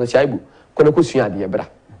master no Shaibu kono ko sua de bra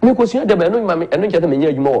me ko sua de ba no mama eno nkyata menya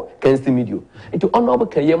adwuma wo Kencity Media into honorable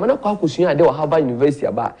Ken ye mana ko sua de wo Harvard University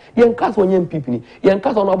aba ye nka so onye MPP ni ye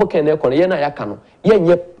nka so honorable Ken e kono ye na ya ka no ye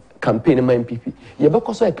nye campaign ma MPP ye be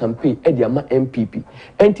ko so e campaign e dia ma MPP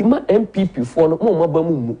enti ma MPP for no mo ba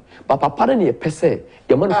mu papa pare ne ye pese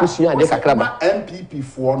ye mana ko sua de kakra ba MPP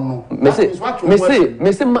for no me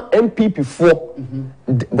say ma MPP for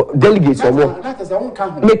delegates or more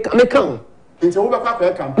me kan nti wo be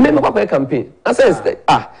kwa campaign me kwa campaign I say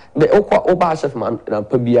me oba chef man na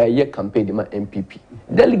pa bia ye campaign de ma MPP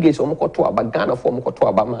delegates o mo koto aba Ghana for mo koto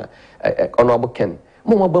aba ma honorable Ken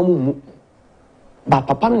mo ba mu ba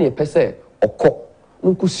papa no ye pese okọ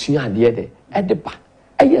nko sua de de e ba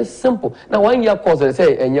e simple na 1 year course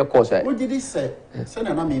say enye course what did he say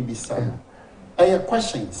na me be say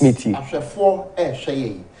questions after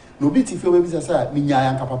hwe no bi ti fe we bi say minya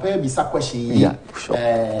yanka papa bi sa question yi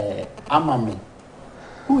amame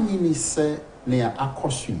onyi ni se ne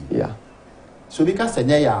akosu so because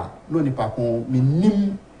enya ya no nipa ko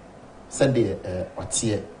minim se de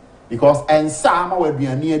otie because ensa ma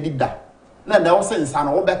waduane adida na da wo se ensa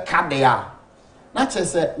no wo be ka de a na che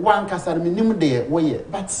se wan kasa minim de wo ye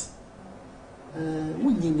but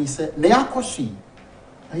onyi ni se ne akosu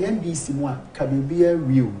ayandisi mu a ka bibia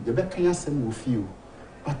real ye be kan asem wo feel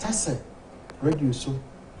but I said radio so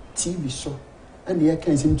TV so and ye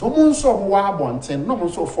can sim to mo so mo wa abonten no mo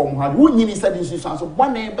so form ha wo nyini said in so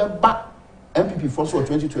one be ba MPP for so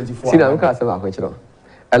 2024 see na nka se ba ko chiro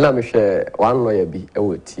ala me hwe one lawyer bi e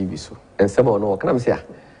wo TV so ensem no kana me say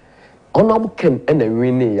honorable Ken and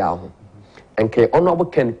win ya ho enke honorable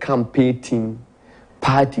Ken campaign team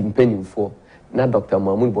party penny for na Dr.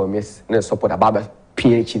 Mahmoud Bomes na support ababa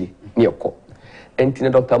PhD ne yeko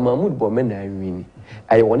enti Dr. Mahmoud Bomes na win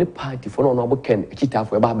I want a party for honorable Ken chita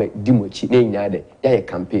for baba dimochi na nya de ya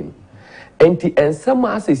campaign enti ensem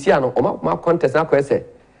asesi ano ma contest na ko say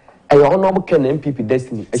honorable Ken MPP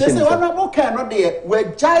destiny say honorable Ken no de we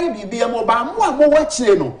jai bibia mo ba mo a mo wa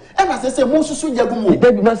chire no e na say mo susu jagu mo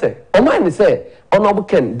dey na say o man say honorable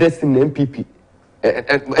Ken destiny MPP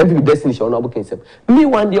MPP destiny honorable Ken say me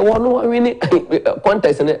one day one win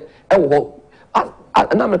contest na e wo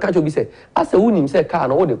na me catch obi say asa unim say car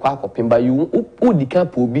no wo de kwa akopemba you wo di kan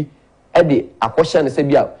po bi e de akwosha ne say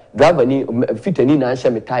bia driver ni fitani na ahye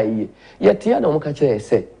metai ye tie na mo ka kire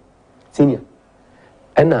say senior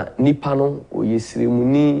ena nipa no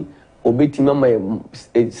oyesiremuni obeti mama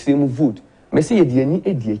siremu vote me say ye de ani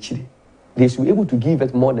edi akire they should be able to give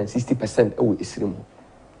us more than 60% ewo esiremu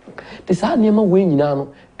the sa niema we nyina no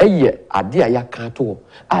eye ade a yaka to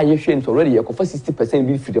a ye hwe ni already ye kofa 60%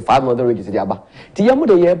 bi free the 500 register aba ti ye mo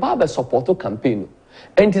de ye ba be support campaign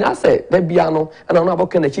and I say that piano and honorable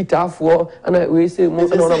Ken Chitafo and we say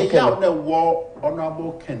more honorable Ken war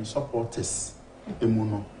honorable Ken supporters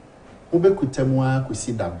emuno ubekutemwa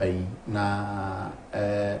kusida bayi na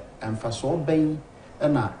emfaso bayi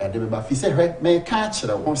na edebeba fi se hwe me ka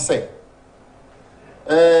kire won se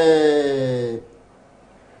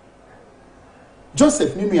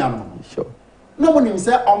Joseph Nimiano sure no one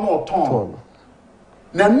say omo ton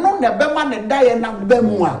na no na bema ne daye na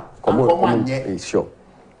bemu a come sure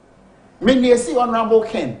me niesi honorable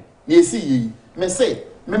Ken niesi yi me say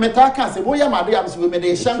me metaka se boya made am so me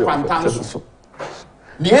de hye kwantan so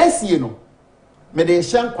niesi no me de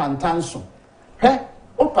hye kwantan so he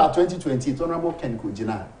opa 2020 honorable Ken ko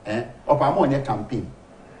gina opa mo onye campaign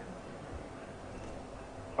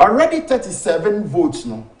already 37 votes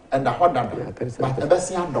no and the hoda but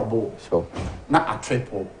ebesia double sure na a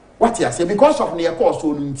triple what you say because of near course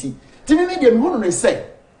so nti ti me de me no say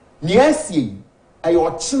niesi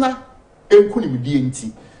ayo china enkunimdie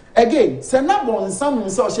nti again se na bon sam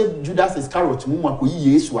nse o she Judas Iscariot mu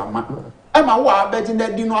makoyi Yesu ama e ma wo abedi na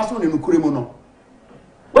di no aso ne nukure mu no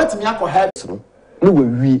what me akọ help no we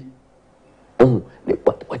wi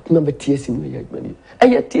what number TS no ya adwani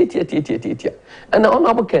aya tie and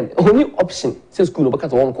honorable Ken only option say school no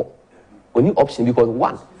because one call only option because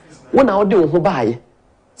one when I dey ho baaye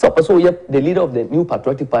so you the leader of the new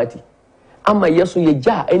patriotic party ama yeso ye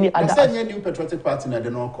ja any other say new patriotic party na dey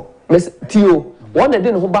no call miss tio one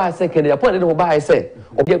dey no ho baaye second the point dey no ho baaye say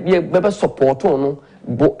ye be support no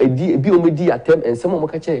bo edi bi o medi atem ensem o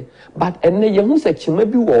maka but enne ye hu se chima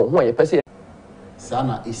bi wo ho ye pese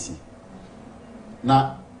sana isi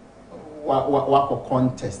na wa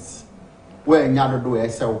contest where nya do e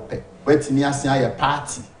se ope wetimi asia ye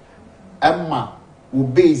party emma wo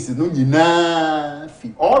base no nyina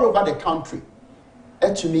fi all over the country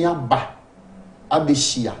etumi aba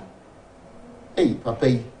abeshia hey papa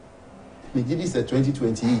yi me gidi se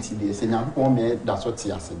 2028 dey se nya ko me da so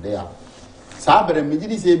ti ase there sa bere me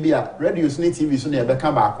gidi se bia radio so ne TV so na e be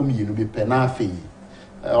ka ba akom yi no be pe na afi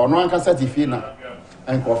ono anka certificate na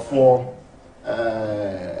enkofo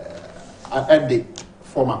edit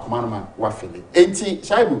former commandman wafele enti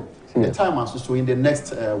Shaibu the time is so in the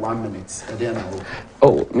next 1 minute then I will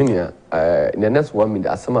oh minia in the next 1 minute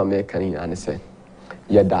asema me kan yin ane say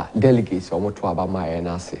yeda delegates omo to aba ma ye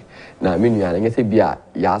na ase na minia na nyese bia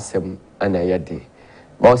ya asem ana yede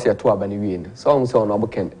ba o se to aba ni wie no so on se on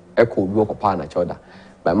oboken eko bi okopa na choda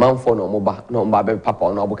by man for no moba no mba be papa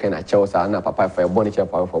on oboken na chew sa na papa for boni che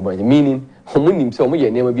for boni meaning homo nim se omo ye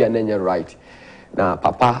nema bia na nya right na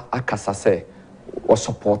papa akasa say o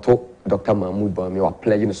support Dr. Mahmoud Bami wa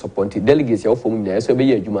pledge no support delegates ya ofom nya so be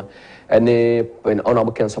ye adwuma ene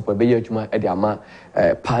honorable can support be ye adwuma e de ama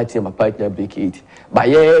party ma party na break it ba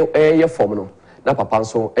ye form no na papa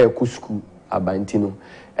nso e ku school abanti no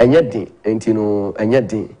enye den enti no enye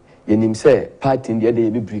den yenim say party de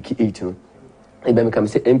be break it no e be me kam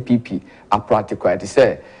say MPP a practical it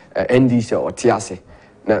say NDC o tiase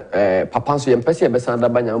na papa nso ye mpese ye be san da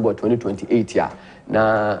banya about 2028 ya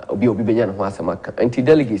na obi benya no ho asema anti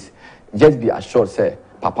delegates just be assured say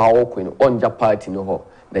papa wo kwin onja party no ho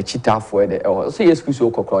na chitafo de so yes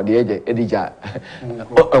kuso kokro de edija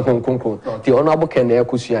konkon ti honorable Ken na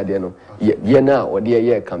kusua de no ye na o de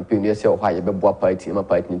ye campaign ye say o ha ye beboa party ma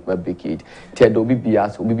party ma brigade ti do bibia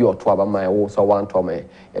so bibi oto aba ma wo so wan to me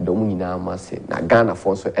ye do mu nyina ma se na Ghana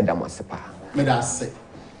fo so edam ase pa me da se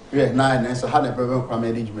we na so ha na problem kwa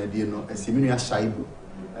management die no asiminu ya Shaibu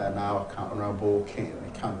na honorable Ken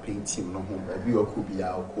campaign team no ho bi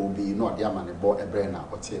okubia okobi no de ama ne bo ebre na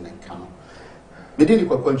ote ne nka no me di ni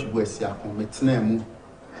kwakwa ntwibu asia ko metena mu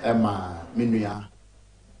ma menua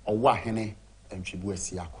owa hene ntwibu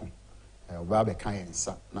asia ko oba be kan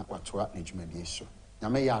yensa na watoa na dwumadi so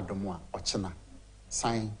nyame ya adomo a ochena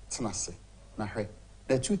san tenase na hwe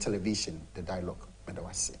the two television the dialogue me da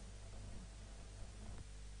wase